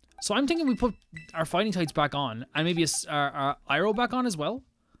 So I'm thinking we put our fighting types back on, and maybe our Iroh back on as well.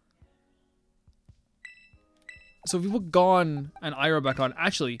 So if we put Gon and Iroh back on,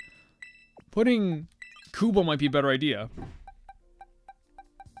 actually, putting Kubo might be a better idea.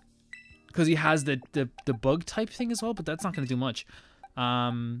 Because he has the bug type thing as well, but that's not going to do much.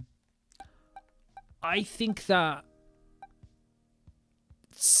 I think that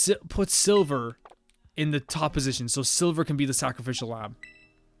put Silver in the top position, so Silver can be the sacrificial lamb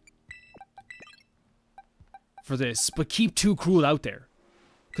for this, but keep Too Cruel out there,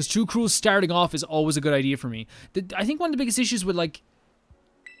 because Too Cruel starting off is always a good idea for me. I think one of the biggest issues with like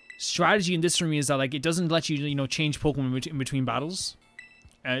strategy in this for me is that like it doesn't let you change Pokemon in between battles.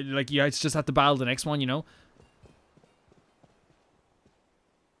 Like you just have to battle the next one, you know.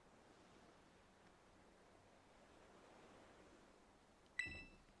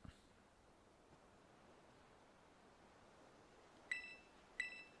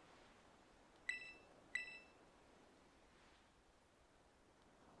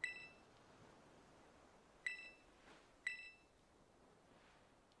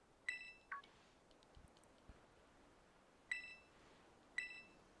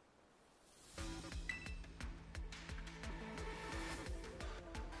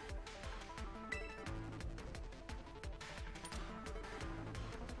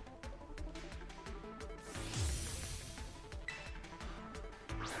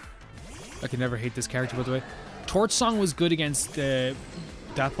 I can never hate this character, by the way. Torch Song was good against that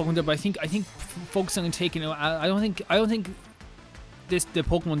Pokemon, but I think focusing on taking. I don't think the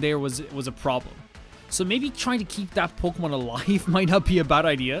Pokemon there was a problem. So maybe trying to keep that Pokemon alive might not be a bad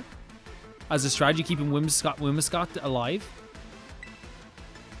idea as a strategy, keeping Whimsicott alive.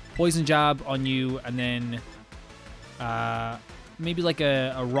 Poison Jab on you, and then maybe like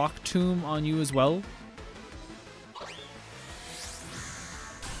a Rock Tomb on you as well.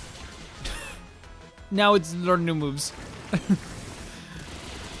 Now it's learning new moves.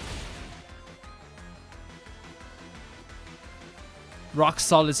 Rock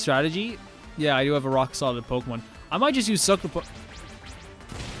solid strategy. Yeah, I do have a rock solid Pokemon. I might just use Sucker Punch.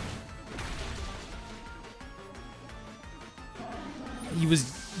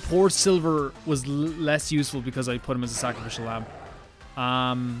 Poor Silver was less useful because I put him as a sacrificial lamb.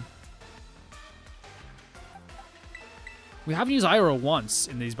 We haven't used Iroh once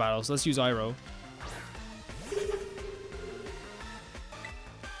in these battles. Let's use Iroh.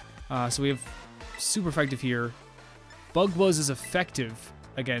 So we have super effective here. Bug Buzz is effective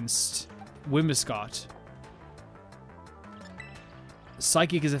against Whimsicott.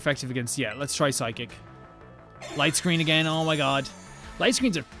 Psychic is effective against, yeah, let's try Psychic. Light Screen again, oh my god. Light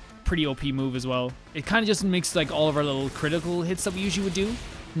Screen's a pretty OP move as well. It kind of just makes like all of our little critical hits that we usually would do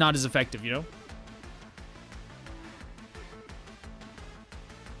not as effective, you know?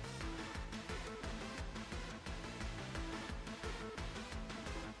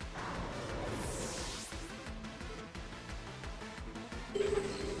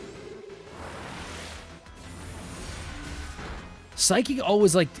 Psychic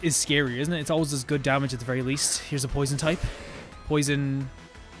always like is scary, isn't it? It's always does good damage at the very least. Here's a poison type. Poison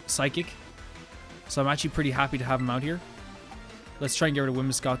Psychic. So I'm actually pretty happy to have him out here. Let's try and get rid of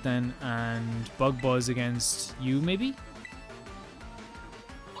Whimsicott then, and Bug Buzz against you maybe?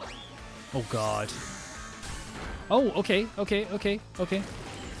 Oh god. Oh, okay.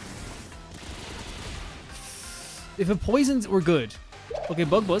 If it poisons, we're good. Okay,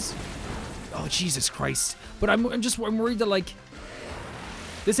 Bug Buzz. Oh, Jesus Christ. But I'm worried that, like,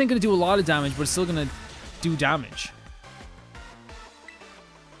 this ain't gonna do a lot of damage, but it's still gonna do damage.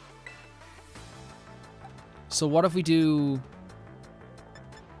 So what if we do...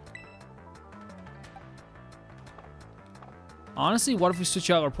 Honestly, what if we switch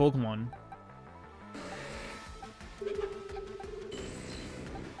out our Pokemon?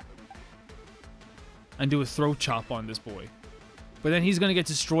 And do a Throat Chop on this boy. But then he's gonna get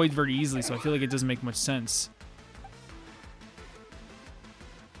destroyed very easily, so I feel like it doesn't make much sense.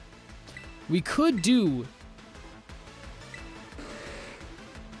 We could do...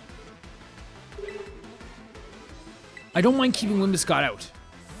 I don't mind keeping Whimsicott out.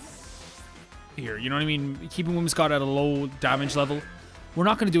 Here, you know what I mean? Keeping Whimsicott at a low damage level. We're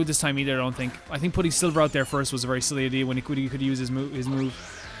not going to do it this time either, I don't think. I think putting Silver out there first was a very silly idea when he could use his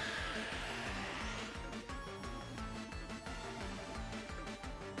move.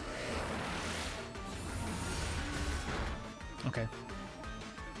 Okay.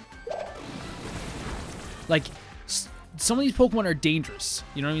 Like, some of these Pokemon are dangerous.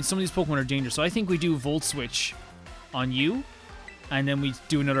 You know what I mean? Some of these Pokemon are dangerous. So I think we do Volt Switch on you, and then we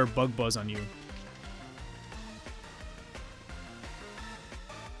do another Bug Buzz on you.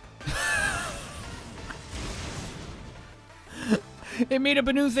 It made up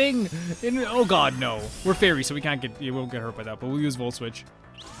a new thing! Oh god, no. We're fairy, so we won't get hurt by that, but we'll use Volt Switch.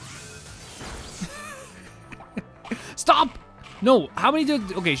 Stop! No, how many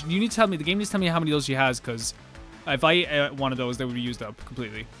did... Okay, you need to tell me, the game needs to tell me how many of those she has, because if I one of those, they would be used up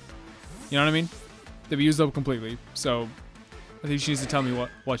completely. You know what I mean? They'd be used up completely, so I think she needs to tell me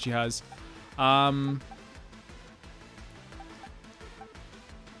what she has. I'm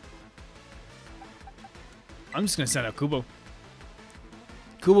just gonna send out Kubo.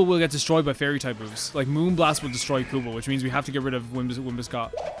 Kubo will get destroyed by fairy type moves. Like Moonblast will destroy Kubo, which means we have to get rid of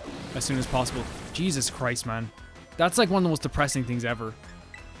Whimsicott as soon as possible. Jesus Christ, man. That's like one of the most depressing things ever.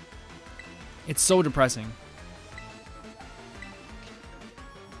 It's so depressing.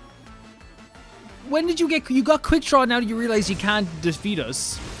 When did you got Quick Draw, now you realize you can't defeat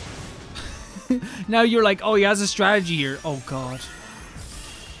us. Now you're like, oh, he has a strategy here. Oh god.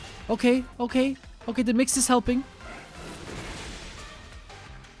 Okay, the mix is helping.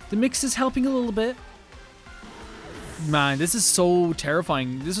 The mix is helping a little bit. Man, this is so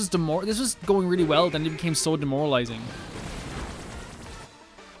terrifying. This was going really well, then it became so demoralizing.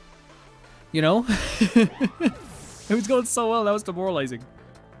 You know? It was going so well, that was demoralizing.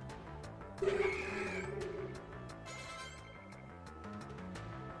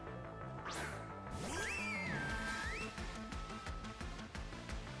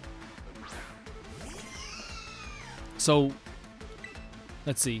 So,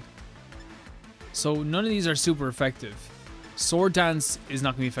 let's see. So none of these are super effective. Sword Dance is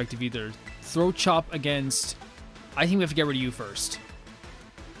not going to be effective either. Throat Chop against... I think we have to get rid of you first.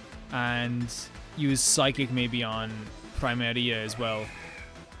 And use Psychic maybe on Primaria as well.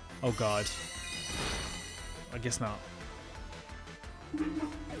 Oh god. I guess not.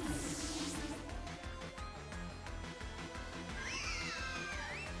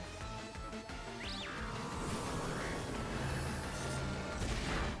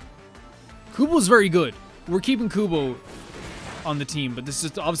 Kubo's very good. We're keeping Kubo on the team, but this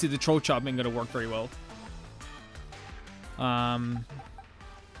is obviously the Throat Chop ain't gonna work very well.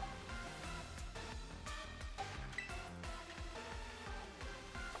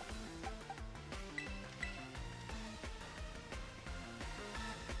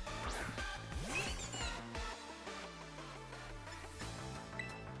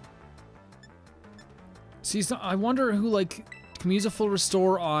 See, so I wonder who, like, can we use a full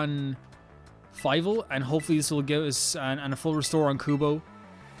restore on Fievel, and hopefully this will give us and a full restore on Kubo.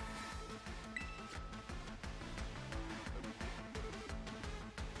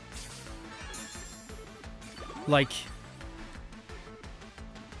 Like,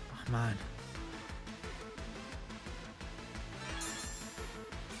 oh man.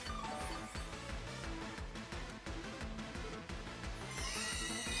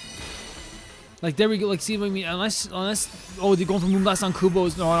 Like, there we go. Like, see what I mean? Unless, oh, they're going for Moonblast on Kubo.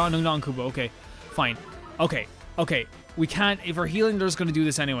 No, not on Kubo. Okay, fine. Okay. We can't, if we're healing, they're just going to do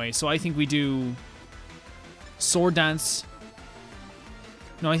this anyway. So I think we do Sword Dance.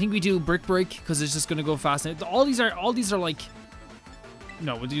 No, I think we do Brick Break, because it's just going to go fast. All these are like,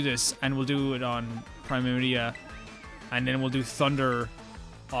 no, we'll do this, and we'll do it on Primaria, and then we'll do Thunder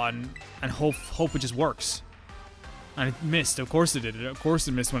on, and hope it just works. And it missed. Of course it did. Of course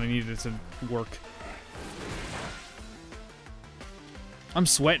it missed when I needed it to work. I'm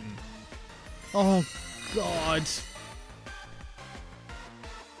sweating. Oh, God.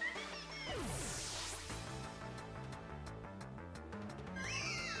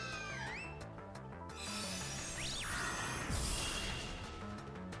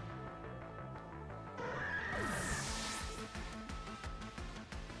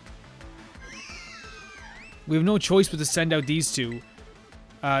 We have no choice but to send out these two.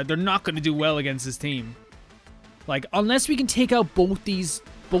 They're not going to do well against this team. Like, unless we can take out both these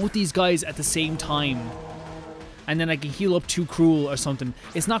guys at the same time, and then I can heal up Too Cruel or something.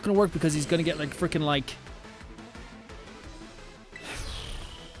 It's not going to work because he's going to get, like, freaking, like...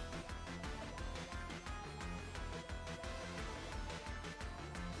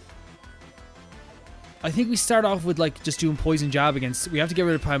 I think we start off with, like, just doing Poison Jab against... We have to get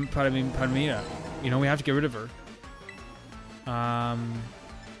rid of Palmyra. You know, we have to get rid of her.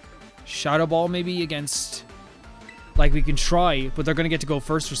 Shadow Ball maybe against... Like, we can try, but they're going to get to go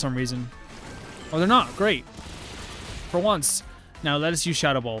first for some reason. Oh, they're not. Great. For once. Now, let us use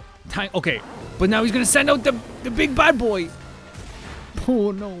Shadow Ball. Okay. But now he's going to send out the big bad boy.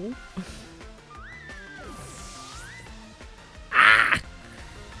 Oh, no. Ah!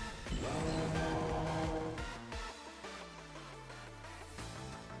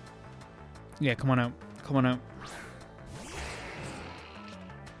 Yeah, come on out. Come on out.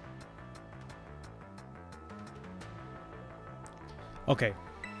 Okay.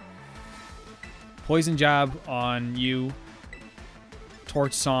 Poison Jab on you.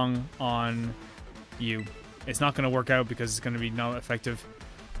 Torch Song on you. It's not going to work out because it's going to be not effective.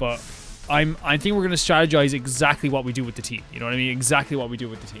 But I think we're going to strategize exactly what we do with the team. You know what I mean? Exactly what we do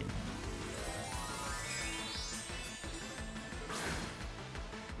with the team.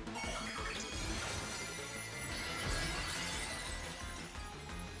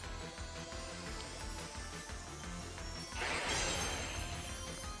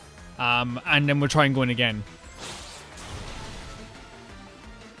 And then we'll try and go in again.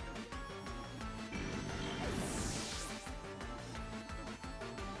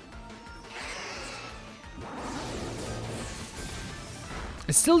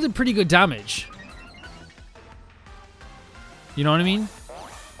 It still did pretty good damage. You know what I mean?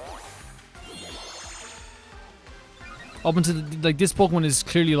 Up until like this Pokemon is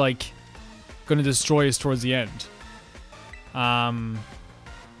clearly like gonna destroy us towards the end.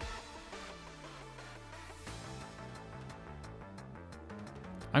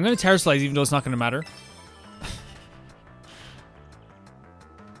 I'm going to Terraslize even though it's not going to matter.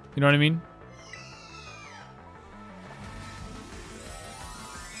 You know what I mean?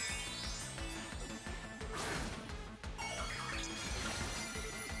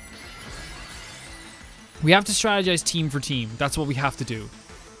 We have to strategize team for team. That's what we have to do.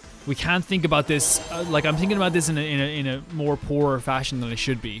 We can't think about this... like, I'm thinking about this in a more poorer fashion than I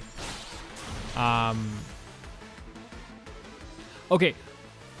should be. Okay.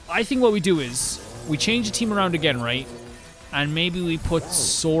 I think what we do is we change the team around again, right? And maybe we put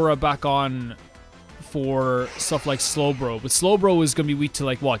Sora back on for stuff like Slowbro. But Slowbro is going to be weak to,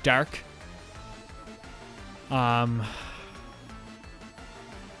 like, what? Dark?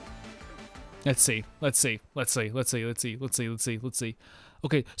 Let's see.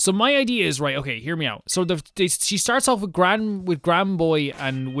 Okay, so my idea is, right, okay, hear me out. So she starts off with Granboy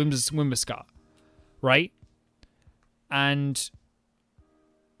and Whimsicott, right? And...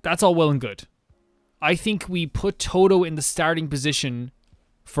 that's all well and good. I think we put Toto in the starting position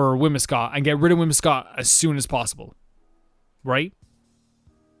for Whimsicott and get rid of Whimsicott as soon as possible. Right?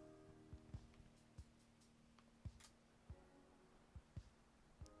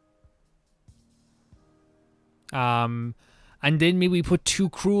 And then maybe we put Too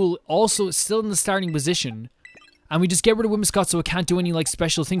Cruel also still in the starting position. And we just get rid of Whimsicott so it can't do any like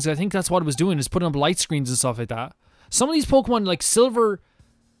special things. I think that's what it was doing, is putting up light screens and stuff like that. Some of these Pokemon, like Silver...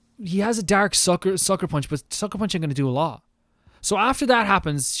 he has a dark sucker punch, but sucker punch ain't gonna do a lot. So after that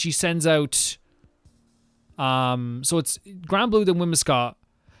happens, she sends out so it's Granblue then Whimsicott.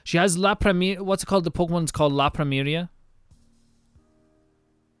 She has La Premier, what's it called? The Pokemon's called La Prameria.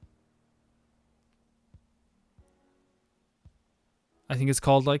 I think it's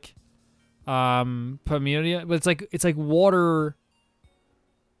called like Prameria, but it's like water.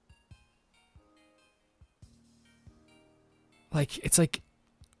 Like it's like,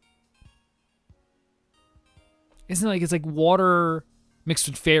 isn't it like it's like water mixed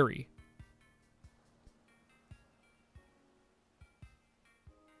with fairy?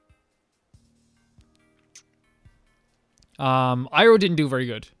 Iroh didn't do very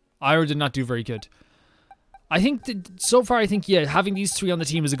good. Iroh did not do very good. I think that so far, I think, yeah, having these three on the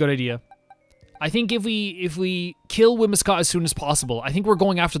team is a good idea. I think if we kill Whimsicott as soon as possible, I think we're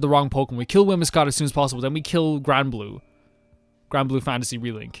going after the wrong Pokemon. We kill Whimsicott as soon as possible, then we kill Granblue. Granblue Fantasy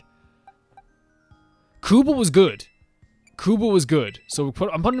Relink. Kuba was good. Kuba was good. So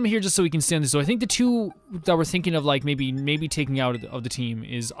I'm putting him here just so we can stand this. So I think the two that we're thinking of, like, maybe taking out of the team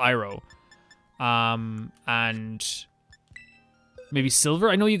is Iroh. And maybe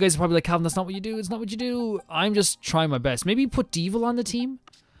Silver. I know you guys are probably like, Calvin, that's not what you do. It's not what you do. I'm just trying my best. Maybe put Devil on the team.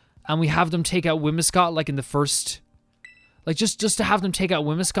 And we have them take out Whimsicott, like, in the first... Like, just to have them take out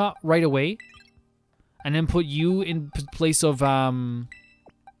Whimsicott right away. And then put you in place of,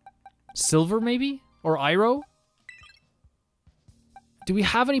 Silver, maybe? Or Iroh? Do we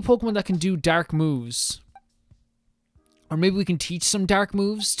have any Pokemon that can do dark moves? Or maybe we can teach some dark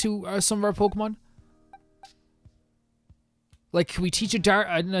moves to some of our Pokemon? Like, can we teach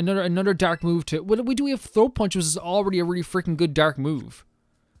another dark move to... What do we do? We have Throat Punch, which is already a really freaking good dark move.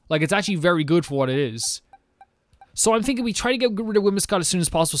 Like, it's actually very good for what it is. So I'm thinking we try to get rid of Whimsicott as soon as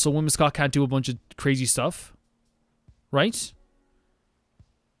possible so Whimsicott can't do a bunch of crazy stuff. Right?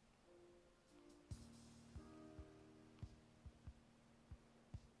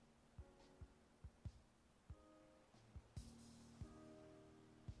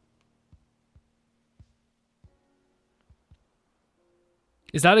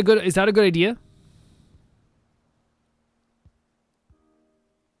 Is that a good idea?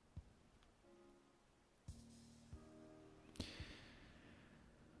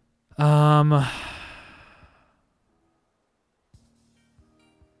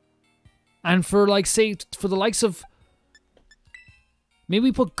 And for, like, say, for the likes of... Maybe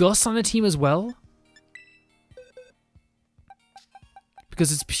we put Gus on the team as well?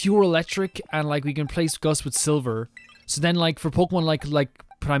 Because it's pure electric, and, like, we can place Gus with Silver. So then, like, for Pokemon like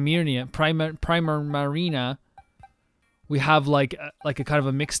Primarina, we have, like a kind of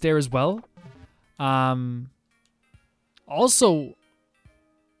a mix there as well. Also...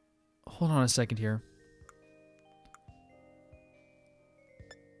 Hold on a second here.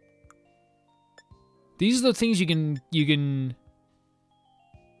 These are the things you can...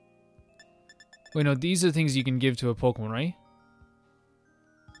 Wait, no, these are the things you can give to a Pokemon, right?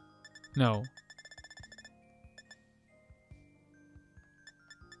 No.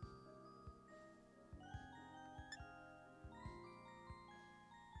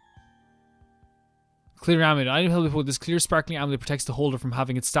 Clear amulet. Item held before this clear sparkling amulet protects the holder from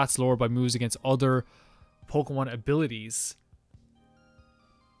having its stats lowered by moves against other Pokemon abilities.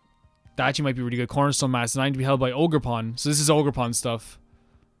 That actually might be really good. Cornerstone Mask. An item to be held by Ogerpon. So this is Ogerpon stuff.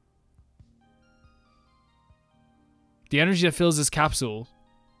 The energy that fills this capsule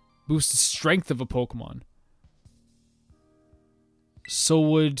boosts the strength of a Pokemon. So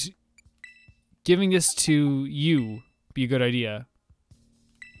would giving this to you be a good idea?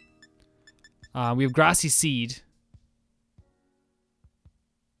 We have Grassy Seed.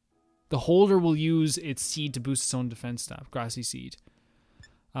 The holder will use its seed to boost its own defense stat. Grassy Seed.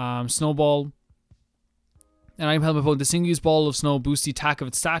 Snowball. And I'm helping opponent. The single-use ball of snow boosts the attack of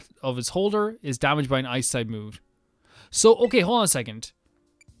its stat of its holder. Is damaged by an ice type move. So, okay, hold on a second.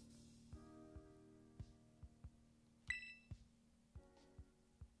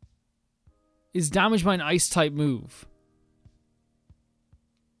 Is damaged by an ice type move.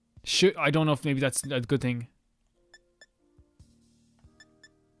 I don't know if maybe that's a good thing.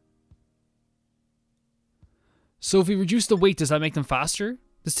 So if we reduce the weight, does that make them faster?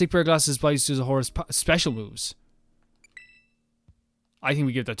 This thick pair of glasses applies to the horse special moves. I think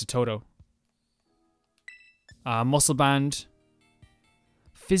we give that to Toto. Muscle Band.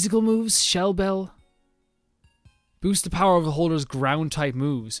 Physical moves, Shell Bell. Boost the power of the holder's ground type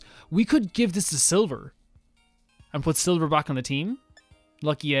moves. We could give this to Silver. And put Silver back on the team.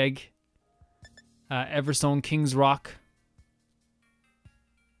 Lucky Egg, Everstone, King's Rock.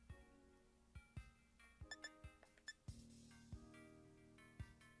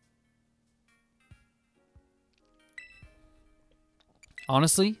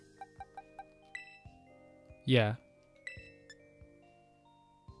 Honestly? Yeah.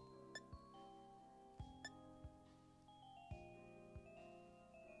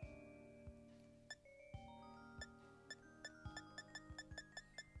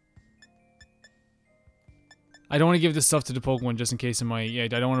 I don't want to give this stuff to the Pokemon just in case it might... Yeah, I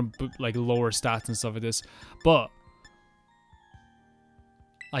don't want to, like, lower stats and stuff like this. But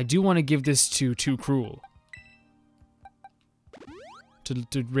I do want to give this to Too Cruel.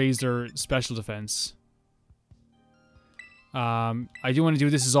 To raise their special defense. I do want to do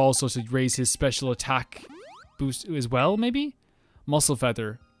this as also to raise his special attack boost as well, maybe? Muscle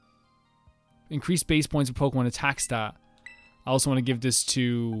Feather. Increase base points of Pokemon attack stat. I also want to give this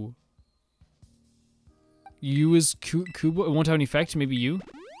to... You is Kubo. It won't have any effect. Maybe you.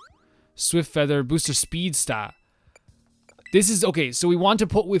 Swift Feather. Booster speed stat. This is okay. So we want to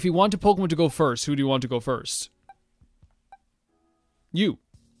put. If we want a Pokemon to go first, who do you want to go first? You.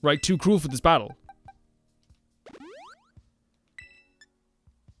 Right? Too cruel for this battle.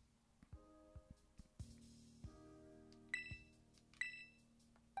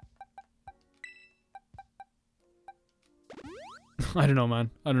 I don't know,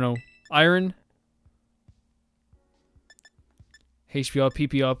 man. I don't know. Iron. HP up,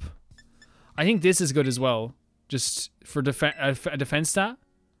 PP up. I think this is good as well. Just for a defense stat.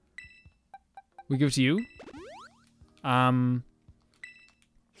 We give it to you. Okay,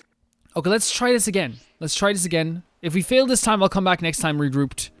 let's try this again. Let's try this again. If we fail this time, I'll come back next time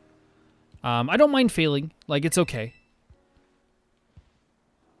regrouped. I don't mind failing. Like, it's okay.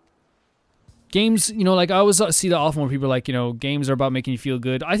 Games, you know, like I always see that often when people are like, you know, games are about making you feel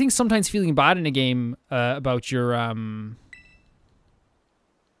good. I think sometimes feeling bad in a game about your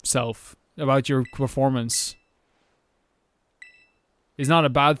self, about your performance is not a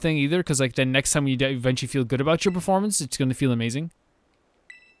bad thing either, because like then next time you eventually feel good about your performance, it's going to feel amazing.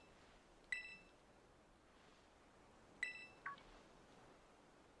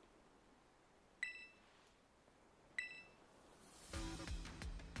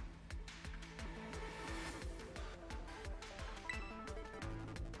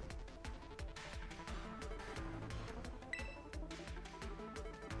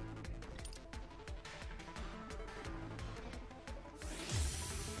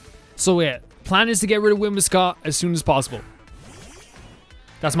 So yeah, plan is to get rid of Whimsicott as soon as possible.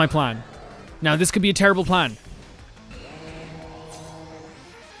 That's my plan. Now this could be a terrible plan,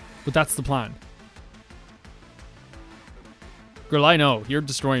 but that's the plan. Girl, I know you're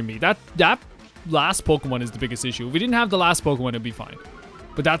destroying me. That last Pokemon is the biggest issue. If we didn't have the last Pokemon, it'd be fine.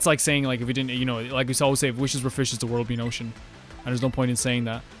 But that's like saying like if we didn't, you know, like we always say, if wishes were fishes, the world would be an ocean, and there's no point in saying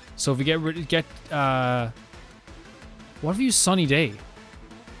that. So if we what if we use Sunny Day?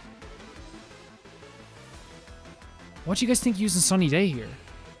 What do you guys think using Sunny Day here?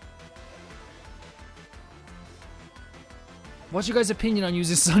 What's your guys' opinion on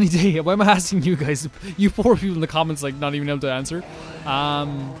using Sunny Day? Why am I asking you guys? You poor people in the comments, like, not even able to answer.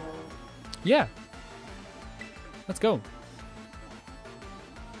 Yeah. Let's go.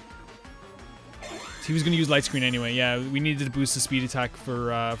 He was going to use Light Screen anyway. Yeah, we needed to boost the speed attack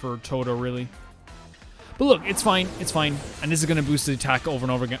for Toto, really. But look, it's fine. It's fine. And this is going to boost the attack over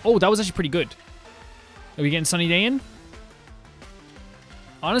and over again. Oh, that was actually pretty good. Are we getting Sunny Day in?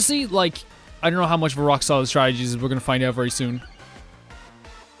 Honestly, like, I don't know how much of a rock solid strategy is. We're going to find out very soon.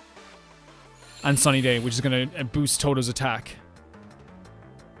 And Sunny Day, which is going to boost Toto's attack.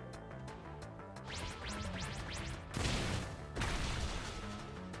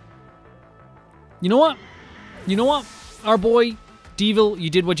 You know what? You know what? Our boy, Devil,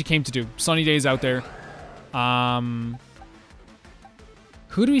 you did what you came to do. Sunny Day is out there.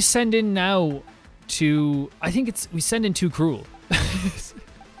 Who do we send in now? I think we send in Too Cruel.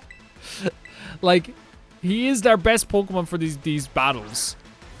 Like, he is our best Pokemon for these battles,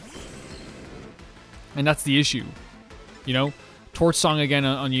 and that's the issue, you know. Torch Song again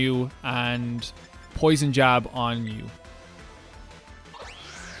on you, and Poison Jab on you.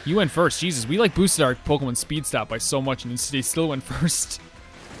 You went first. Jesus, we like boosted our Pokemon speed stat by so much, and they still went first.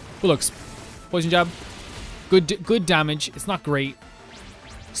 But look, Poison Jab, good damage. It's not great.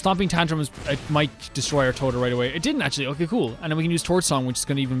 Stomping Tantrum it might destroy our Toto right away. It didn't actually. Okay, cool. And then we can use Torch Song, which is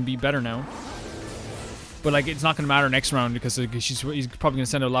going to even be better now. But like, it's not going to matter next round because he's probably going to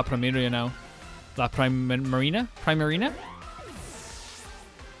send out La Primaria now. La Primarina? Primarina?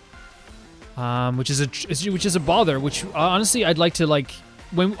 Which is a bother. Which honestly, I'd like to like.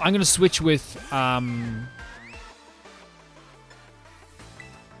 When I'm going to switch with honestly,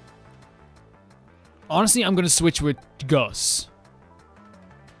 I'm going to switch with Gus.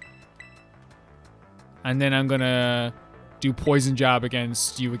 And then I'm gonna do Poison Jab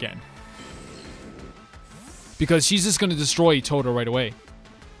against you again. Because she's just gonna destroy Toto right away.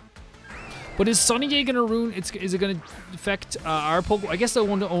 But is Sunny Day gonna ruin... Is it gonna affect our Pokemon? I guess that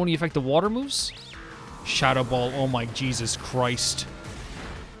won't only affect the water moves. Shadow Ball, oh my Jesus Christ.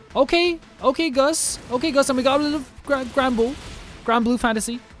 Okay, okay Gus. Okay Gus, and we got rid of Grand Blue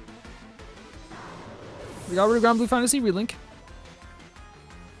Fantasy. We got rid of Grand Blue Fantasy, Relink.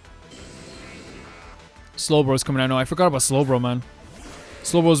 Slowbro's coming out. No, I forgot about Slowbro, man.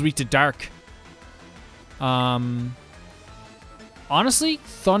 Slowbro's weak to Dark. Honestly,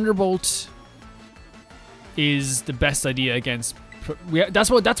 Thunderbolt is the best idea against...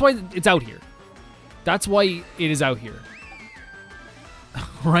 That's why it's out here. That's why it is out here.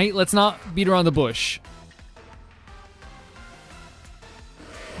 Right? Let's not beat around the bush.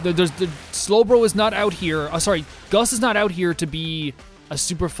 The Slowbro is not out here. Oh, sorry, Gus is not out here to be a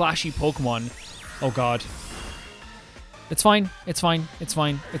super flashy Pokemon. Oh god. It's fine. It's fine. It's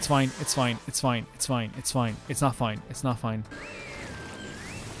fine. It's fine. It's fine. It's fine. It's fine. It's fine. It's not fine. It's not fine.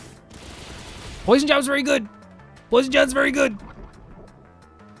 Poison Jab's very good. Poison Jab's very good.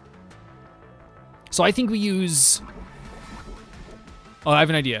 So I think we use... Oh, I have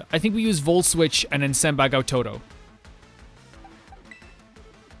an idea. I think we use Volt Switch and then send back out Toto.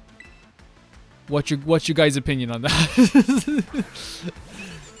 What's your guys' opinion on that?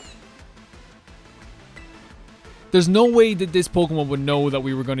 There's no way that this Pokemon would know that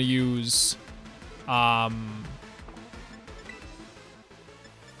we were going to use...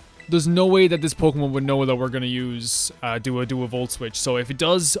 There's no way that this Pokemon would know that we're going to use... do a Volt Switch. So if it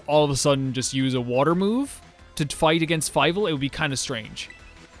does all of a sudden just use a Water move to fight against Fievel, it would be kind of strange.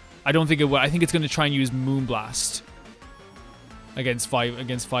 I don't think it would. I think it's going to try and use Moonblast against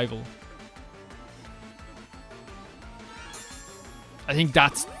Fievel. I think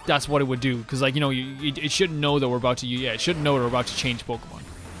that's what it would do, because like, you know, it shouldn't know that we're about to it shouldn't know that we're about to change Pokemon.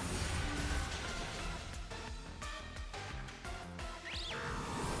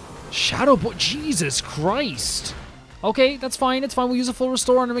 Shadow Boy, Jesus Christ. Okay, that's fine. It's fine. We'll use a full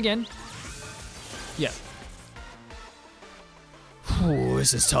restore on him again. Yeah. Oh,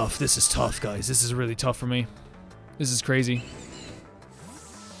 this is tough. This is tough, guys. This is really tough for me. This is crazy.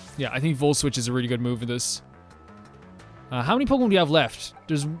 Yeah, I think Volt Switch is a really good move for this. How many Pokemon do you have left?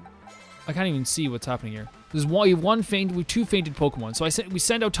 I can't even see what's happening here. There's one faint. We have 2 fainted Pokemon. So we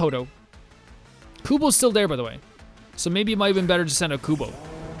send out Toto. Kubo's still there, by the way. So maybe it might have been better to send out Kubo.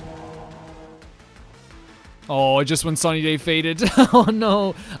 Oh, just when Sunny Day faded. Oh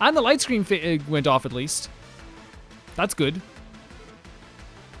no. And the light screen went off at least. That's good.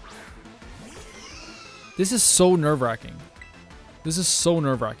 This is so nerve-wracking. This is so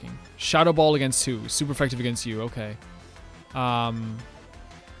nerve-wracking. Shadow Ball against who? Super effective against you. Okay.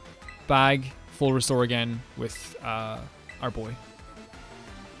 Bag, full restore again with our boy.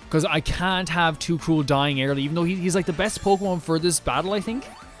 Because I can't have Too Cruel dying early, even though he's like the best Pokemon for this battle, I think.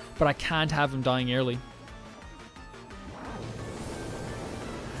 But I can't have him dying early.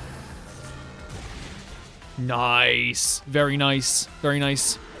 Nice. Very nice. Very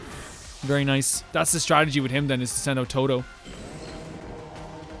nice. Very nice. That's the strategy with him then, is to send out Toto.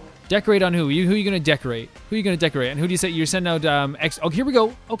 Decorate on who? Who are you going to decorate? Who are you going to decorate? And who do you say? You're sending out Oh, here we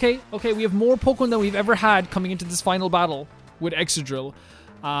go. Okay, okay. We have more Pokemon than we've ever had coming into this final battle with Excadrill.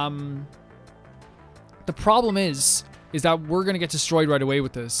 The problem is that we're going to get destroyed right away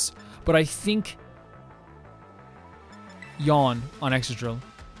with this. But I think Yawn on Excadrill.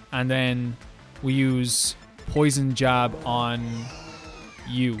 And then we use Poison Jab on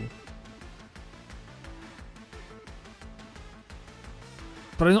you.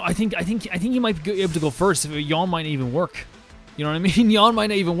 But I think he might be able to go first. If Yawn might not even work. You know what I mean? Yawn might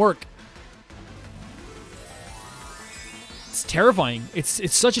not even work. It's terrifying.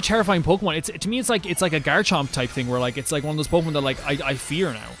 It's such a terrifying Pokemon. To me it's like a Garchomp type thing where like it's like one of those Pokemon that like I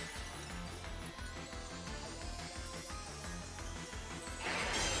fear now.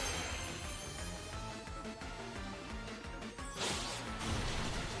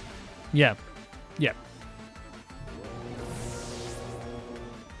 Yeah. Yeah.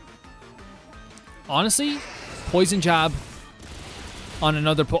 Honestly, Poison Jab on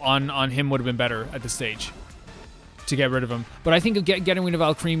on him would have been better at this stage to get rid of him. But I think getting rid of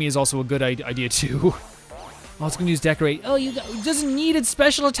Alcremie is also a good idea too. Oh, it's gonna use Decorate. Oh, it doesn't need its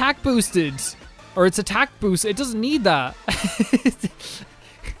special attack boosted, or its attack boost. It doesn't need that.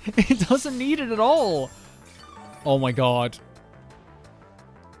 It doesn't need it at all. Oh my god.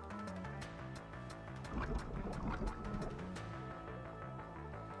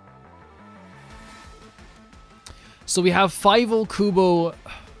 So we have Fievel, Kubo,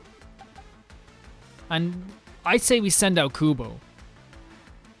 and I'd say we send out Kubo.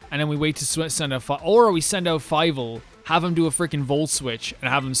 And then we wait to send out or we send out Fievel, have him do a freaking Volt Switch, and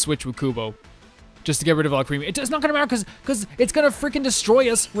have him switch with Kubo. Just to get rid of Alcremie. It's not gonna matter because it's gonna freaking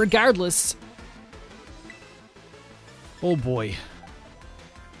destroy us regardless. Oh boy.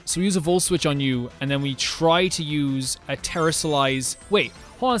 So we use a Volt Switch on you, and then we try to use a Terrasilize. Wait,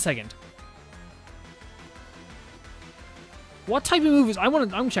 hold on a second. What type of move is...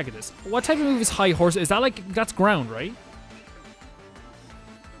 I'm checking this. What type of move is High Horse? Is that like... That's ground, right?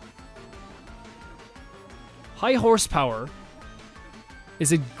 High Horsepower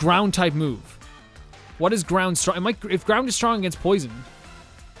is a ground type move. What is ground strong? If ground is strong against poison...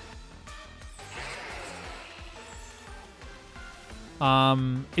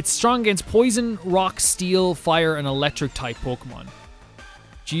 it's strong against poison, rock, steel, fire, and electric type Pokemon.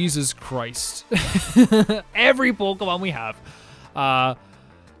 Jesus Christ. Every Pokemon we have.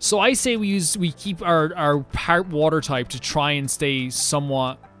 So I say we keep our part water type to try and stay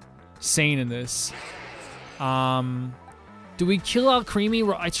somewhat sane in this. Do we kill out Creamy?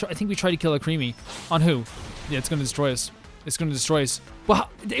 I think we try to kill out Creamy. On who? Yeah, it's gonna destroy us. It's gonna destroy us. Well,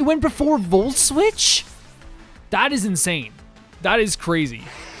 it went before Volt Switch? That is insane. That is crazy.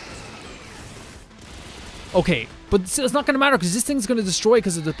 Okay, but it's not gonna matter because this thing's gonna destroy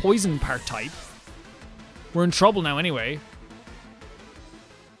because of the poison part type. We're in trouble now anyway.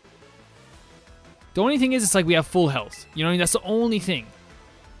 The only thing is, it's like we have full health. You know what I mean? That's the only thing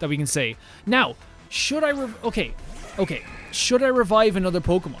that we can say. Now, should I... Okay. Should I revive another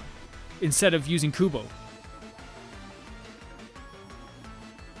Pokemon instead of using Kubo?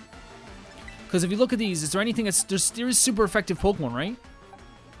 Because if you look at these, is there anything that's... There is super effective Pokemon, right?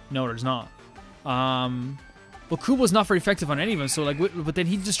 No, there's not. Well, Kubo's not very effective on any of them, so like... But then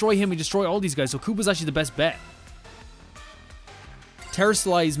he'd destroy him, we destroy all these guys, so Kubo's actually the best bet.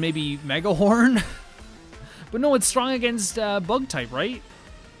 Terrasilize maybe Mega Horn? But no, it's strong against Bug type, right?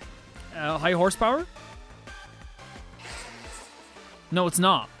 High horsepower? No, it's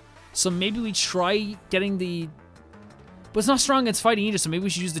not. So maybe we try getting the... But it's not strong against fighting either, so maybe we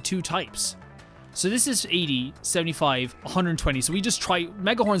should use the 2 types. So this is 80, 75, 120. So we just try...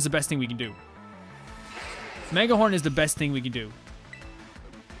 Mega Horn is the best thing we can do. Mega Horn is the best thing we can do.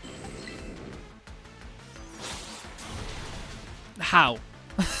 How?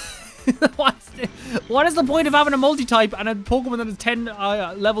 What is the point of having a multi-type and a Pokemon that is 10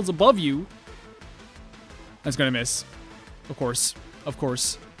 levels above you? That's gonna miss. Of course. Of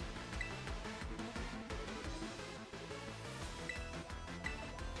course.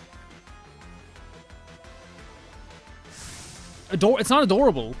 It's not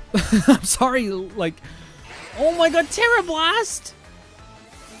adorable. I'm sorry, like... Oh my god, Terra Blast!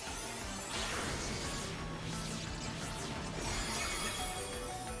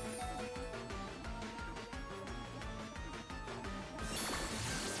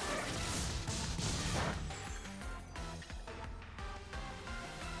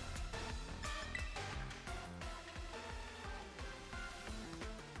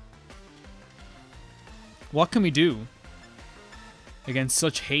 What can we do against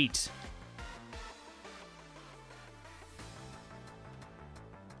such hate?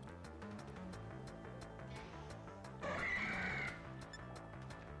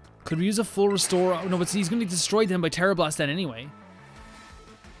 Could we use a full restore? Oh, no, but he's going to destroy them by Terra Blast then anyway.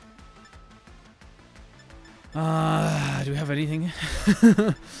 Do we have anything?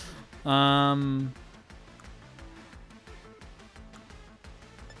 I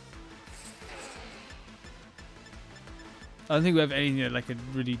don't think we have anything that like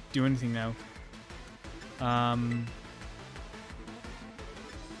could really do anything now.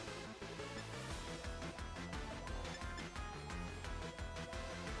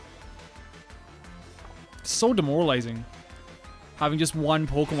 So demoralizing. Having just one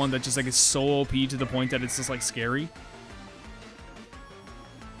Pokemon that just like is so OP to the point that it's just like scary.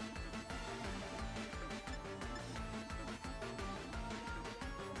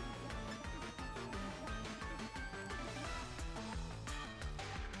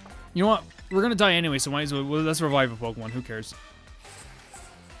 You know what? We're gonna die anyway, so might as well let's revive a Pokemon. Who cares?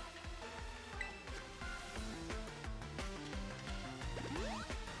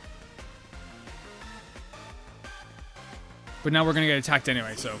 But now we're gonna get attacked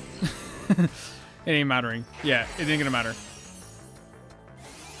anyway, so it ain't mattering. Yeah, it ain't gonna matter.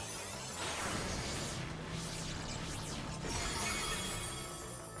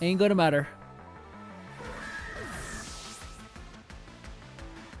 Ain't gonna matter.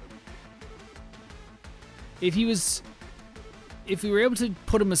 If we were able to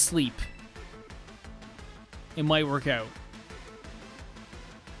put him asleep, it might work out.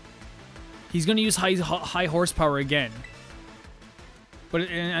 He's gonna use high horsepower again. But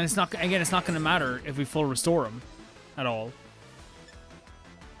and it's not, again, it's not going to matter if we full restore him at all.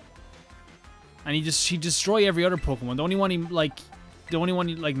 And he destroy every other Pokemon. The only one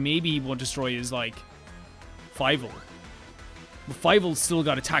he maybe he won't destroy is like Fievel. But Fievel still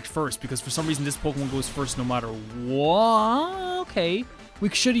got attacked first because for some reason this Pokemon goes first no matter what. Okay, we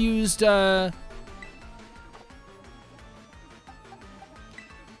should have used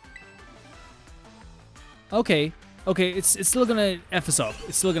okay. Okay, it's still gonna F us up.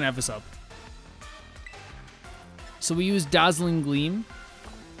 It's still gonna F us up. So we use Dazzling Gleam.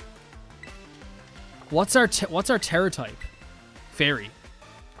 What's our Terra type? Fairy.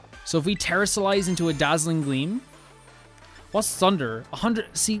 So if we Terrasilize into a Dazzling Gleam, what's Thunder?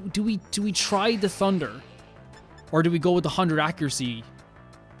 100. See, do we try the Thunder, or do we go with the 100 accuracy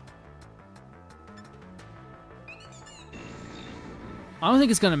I don't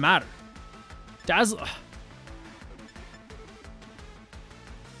think it's gonna matter. Dazzle.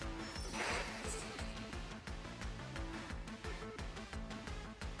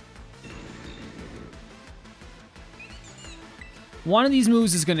 One of these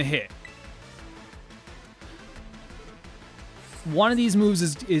moves is gonna hit. One of these moves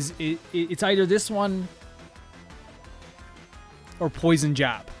is it's either this one or poison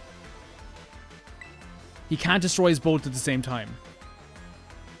jab. He can't destroy us both at the same time.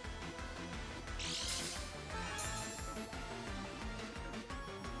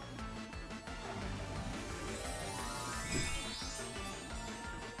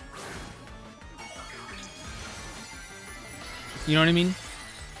 You know what I mean?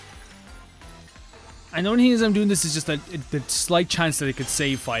 And the only thing is I'm doing this is just that the slight chance that it could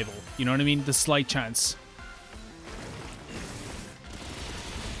save Fievel. You know what I mean? The slight chance.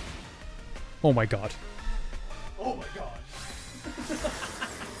 Oh my god. Oh my god.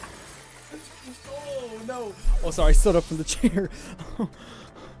 Oh no. Oh sorry, I stood up from the chair.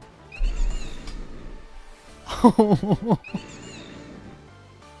 Oh.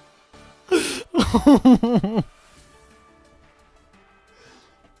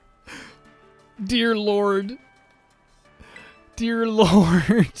 Dear Lord. Dear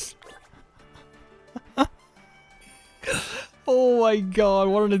Lord. Oh my god,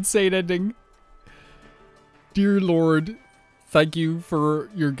 what an insane ending. Dear Lord, thank you for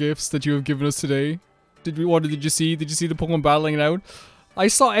your gifts that you have given us today. Did you see? Did you see the Pokemon battling it out? I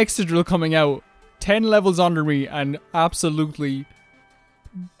saw Excadrill coming out 10 levels under me and absolutely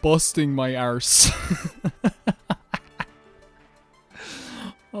busting my arse.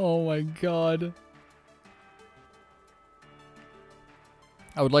 Oh my god.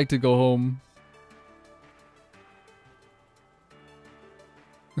 I would like to go home.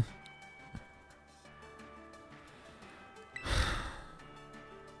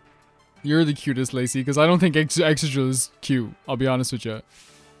 You're the cutest, Lacey, because I don't think Excadrill is cute. I'll be honest with you.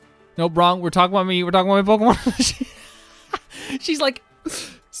 Nope, wrong. We're talking about me. We're talking about my Pokemon. She's like,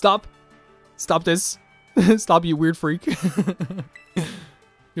 stop. Stop this. Stop, you weird freak.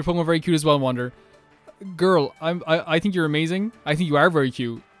 Your Pokemon very cute as well, Wander. Girl, I think you're amazing. I think you are very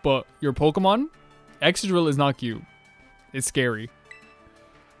cute. But your Pokemon, Excadrill is not cute. It's scary.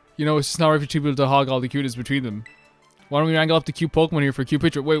 You know, it's just not right for two people to hog all the cuteness between them. Why don't we wrangle up the cute Pokemon here for a cute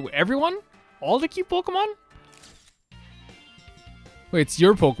picture? Wait, everyone? All the cute Pokemon? Wait, it's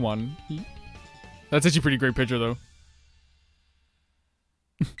your Pokemon. That's actually a pretty great picture, though.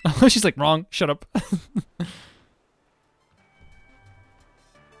 She's like, wrong. Shut up.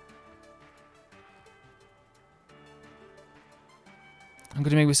 I'm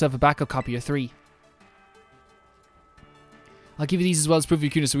going to make myself a backup copy of 3. I'll give you these as well as proof of your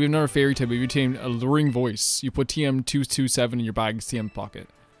cuteness. So we have another fairy type. You obtain alluring voice. You put TM227 in your bag's TM pocket.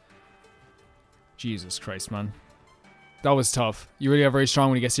 Jesus Christ, man. That was tough. You really are very strong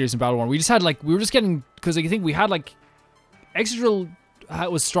when you get serious in Battle 1. We just had like, we were just getting, because I think we had like, Excadrill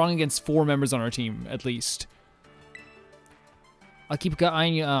was strong against 4 members on our team, at least. I'll keep an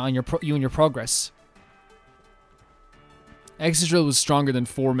eye on you and your progress. Excadrill was stronger than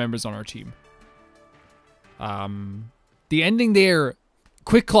 4 members on our team. The ending there,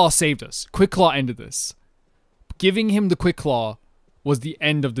 Quick Claw saved us. Quick Claw ended this. Giving him the Quick Claw was the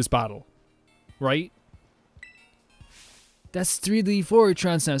end of this battle. Right? That's 3 of the 4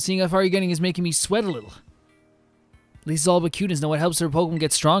 trance now. Seeing how far you're getting is making me sweat a little. At least it's all about cuteness. Now what helps her Pokemon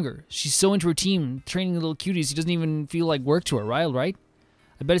get stronger? She's so into her team, training little cuties, she doesn't even feel like work to her, right?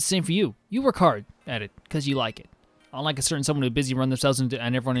 I bet it's the same for you. You work hard at it, because you like it. Unlike a certain someone who's busy run themselves and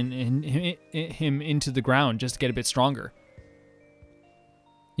everyone him into the ground just to get a bit stronger.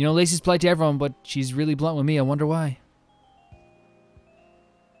 You know, Lacey's polite to everyone, but she's really blunt with me. I wonder why.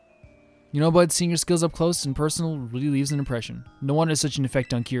 You know, bud, seeing your skills up close and personal really leaves an impression. No wonder it's such an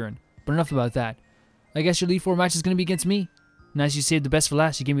effect on Kieran. But enough about that. I guess your Elite Four match is going to be against me. And as you saved the best for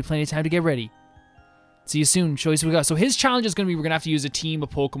last, you gave me plenty of time to get ready. See you soon. Show us what we got. So his challenge is going to be we're going to have to use a team of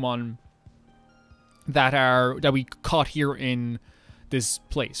Pokemon that we caught here in this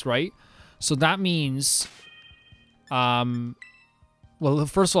place, right? So that means, well,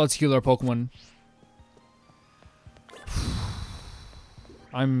 first of all, let's heal our Pokemon.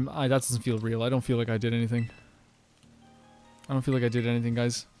 That doesn't feel real. I don't feel like I did anything. I don't feel like I did anything,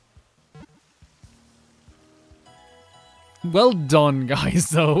 guys. Well done, guys,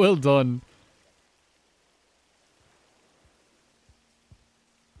 though. Well done.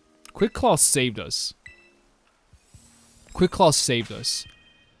 Quick Claw saved us. Quick Claw saved us.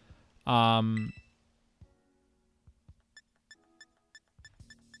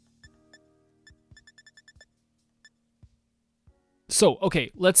 So,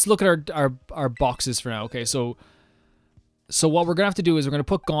 okay, let's look at our boxes for now. Okay, so what we're going to have to do is we're going to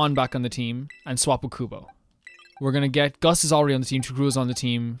put Gon back on the team and swap with Kubo. We're going to get... Gus is already on the team. Chikuru is on the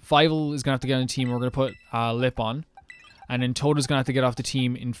team. Fievel is going to have to get on the team. We're going to put Lip on. And then Toto's going to have to get off the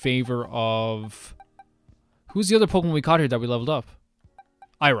team in favor of... Who's the other Pokemon we caught here that we leveled up?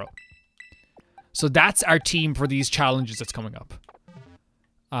 Iroh. So that's our team for these challenges that's coming up.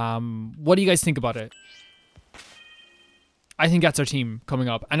 What do you guys think about it? I think that's our team coming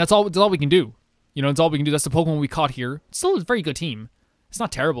up. And that's all we can do. You know, it's all we can do. That's the Pokemon we caught here. It's still a very good team. It's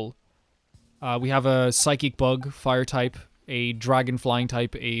not terrible. We have a Psychic Bug, Fire type, a Dragon Flying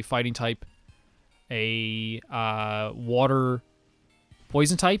type, a Fighting type, a Water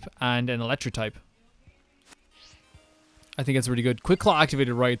Poison type, and an Electric type. I think that's really good. Quick Claw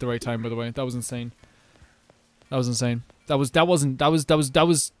activated right at the right time, by the way. That was insane. That was insane. That was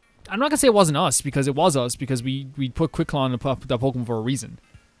I'm not gonna say it wasn't us, because it was us, because we put Quick Claw on that Pokemon for a reason.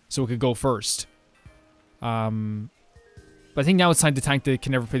 So it could go first. But I think now it's time to thank the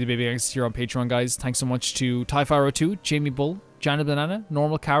Can Never Play the Baby X here on Patreon, guys. Thanks so much to Ty502, Jamie Bull, Janet Banana,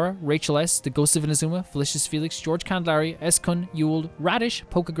 Normal Kara, Rachel S, The Ghost of Inazuma, Felicious Felix, George Candelaria, S-Kun, Yule, Radish,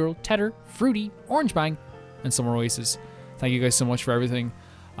 Pokegirl, Tedder, Fruity, Orange Bang, and Summer Oasis. Thank you guys so much for everything.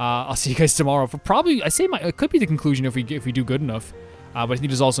 I'll see you guys tomorrow for probably, it could be the conclusion if we do good enough. But I think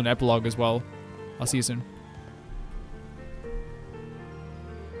there's also an epilogue as well. I'll see you soon.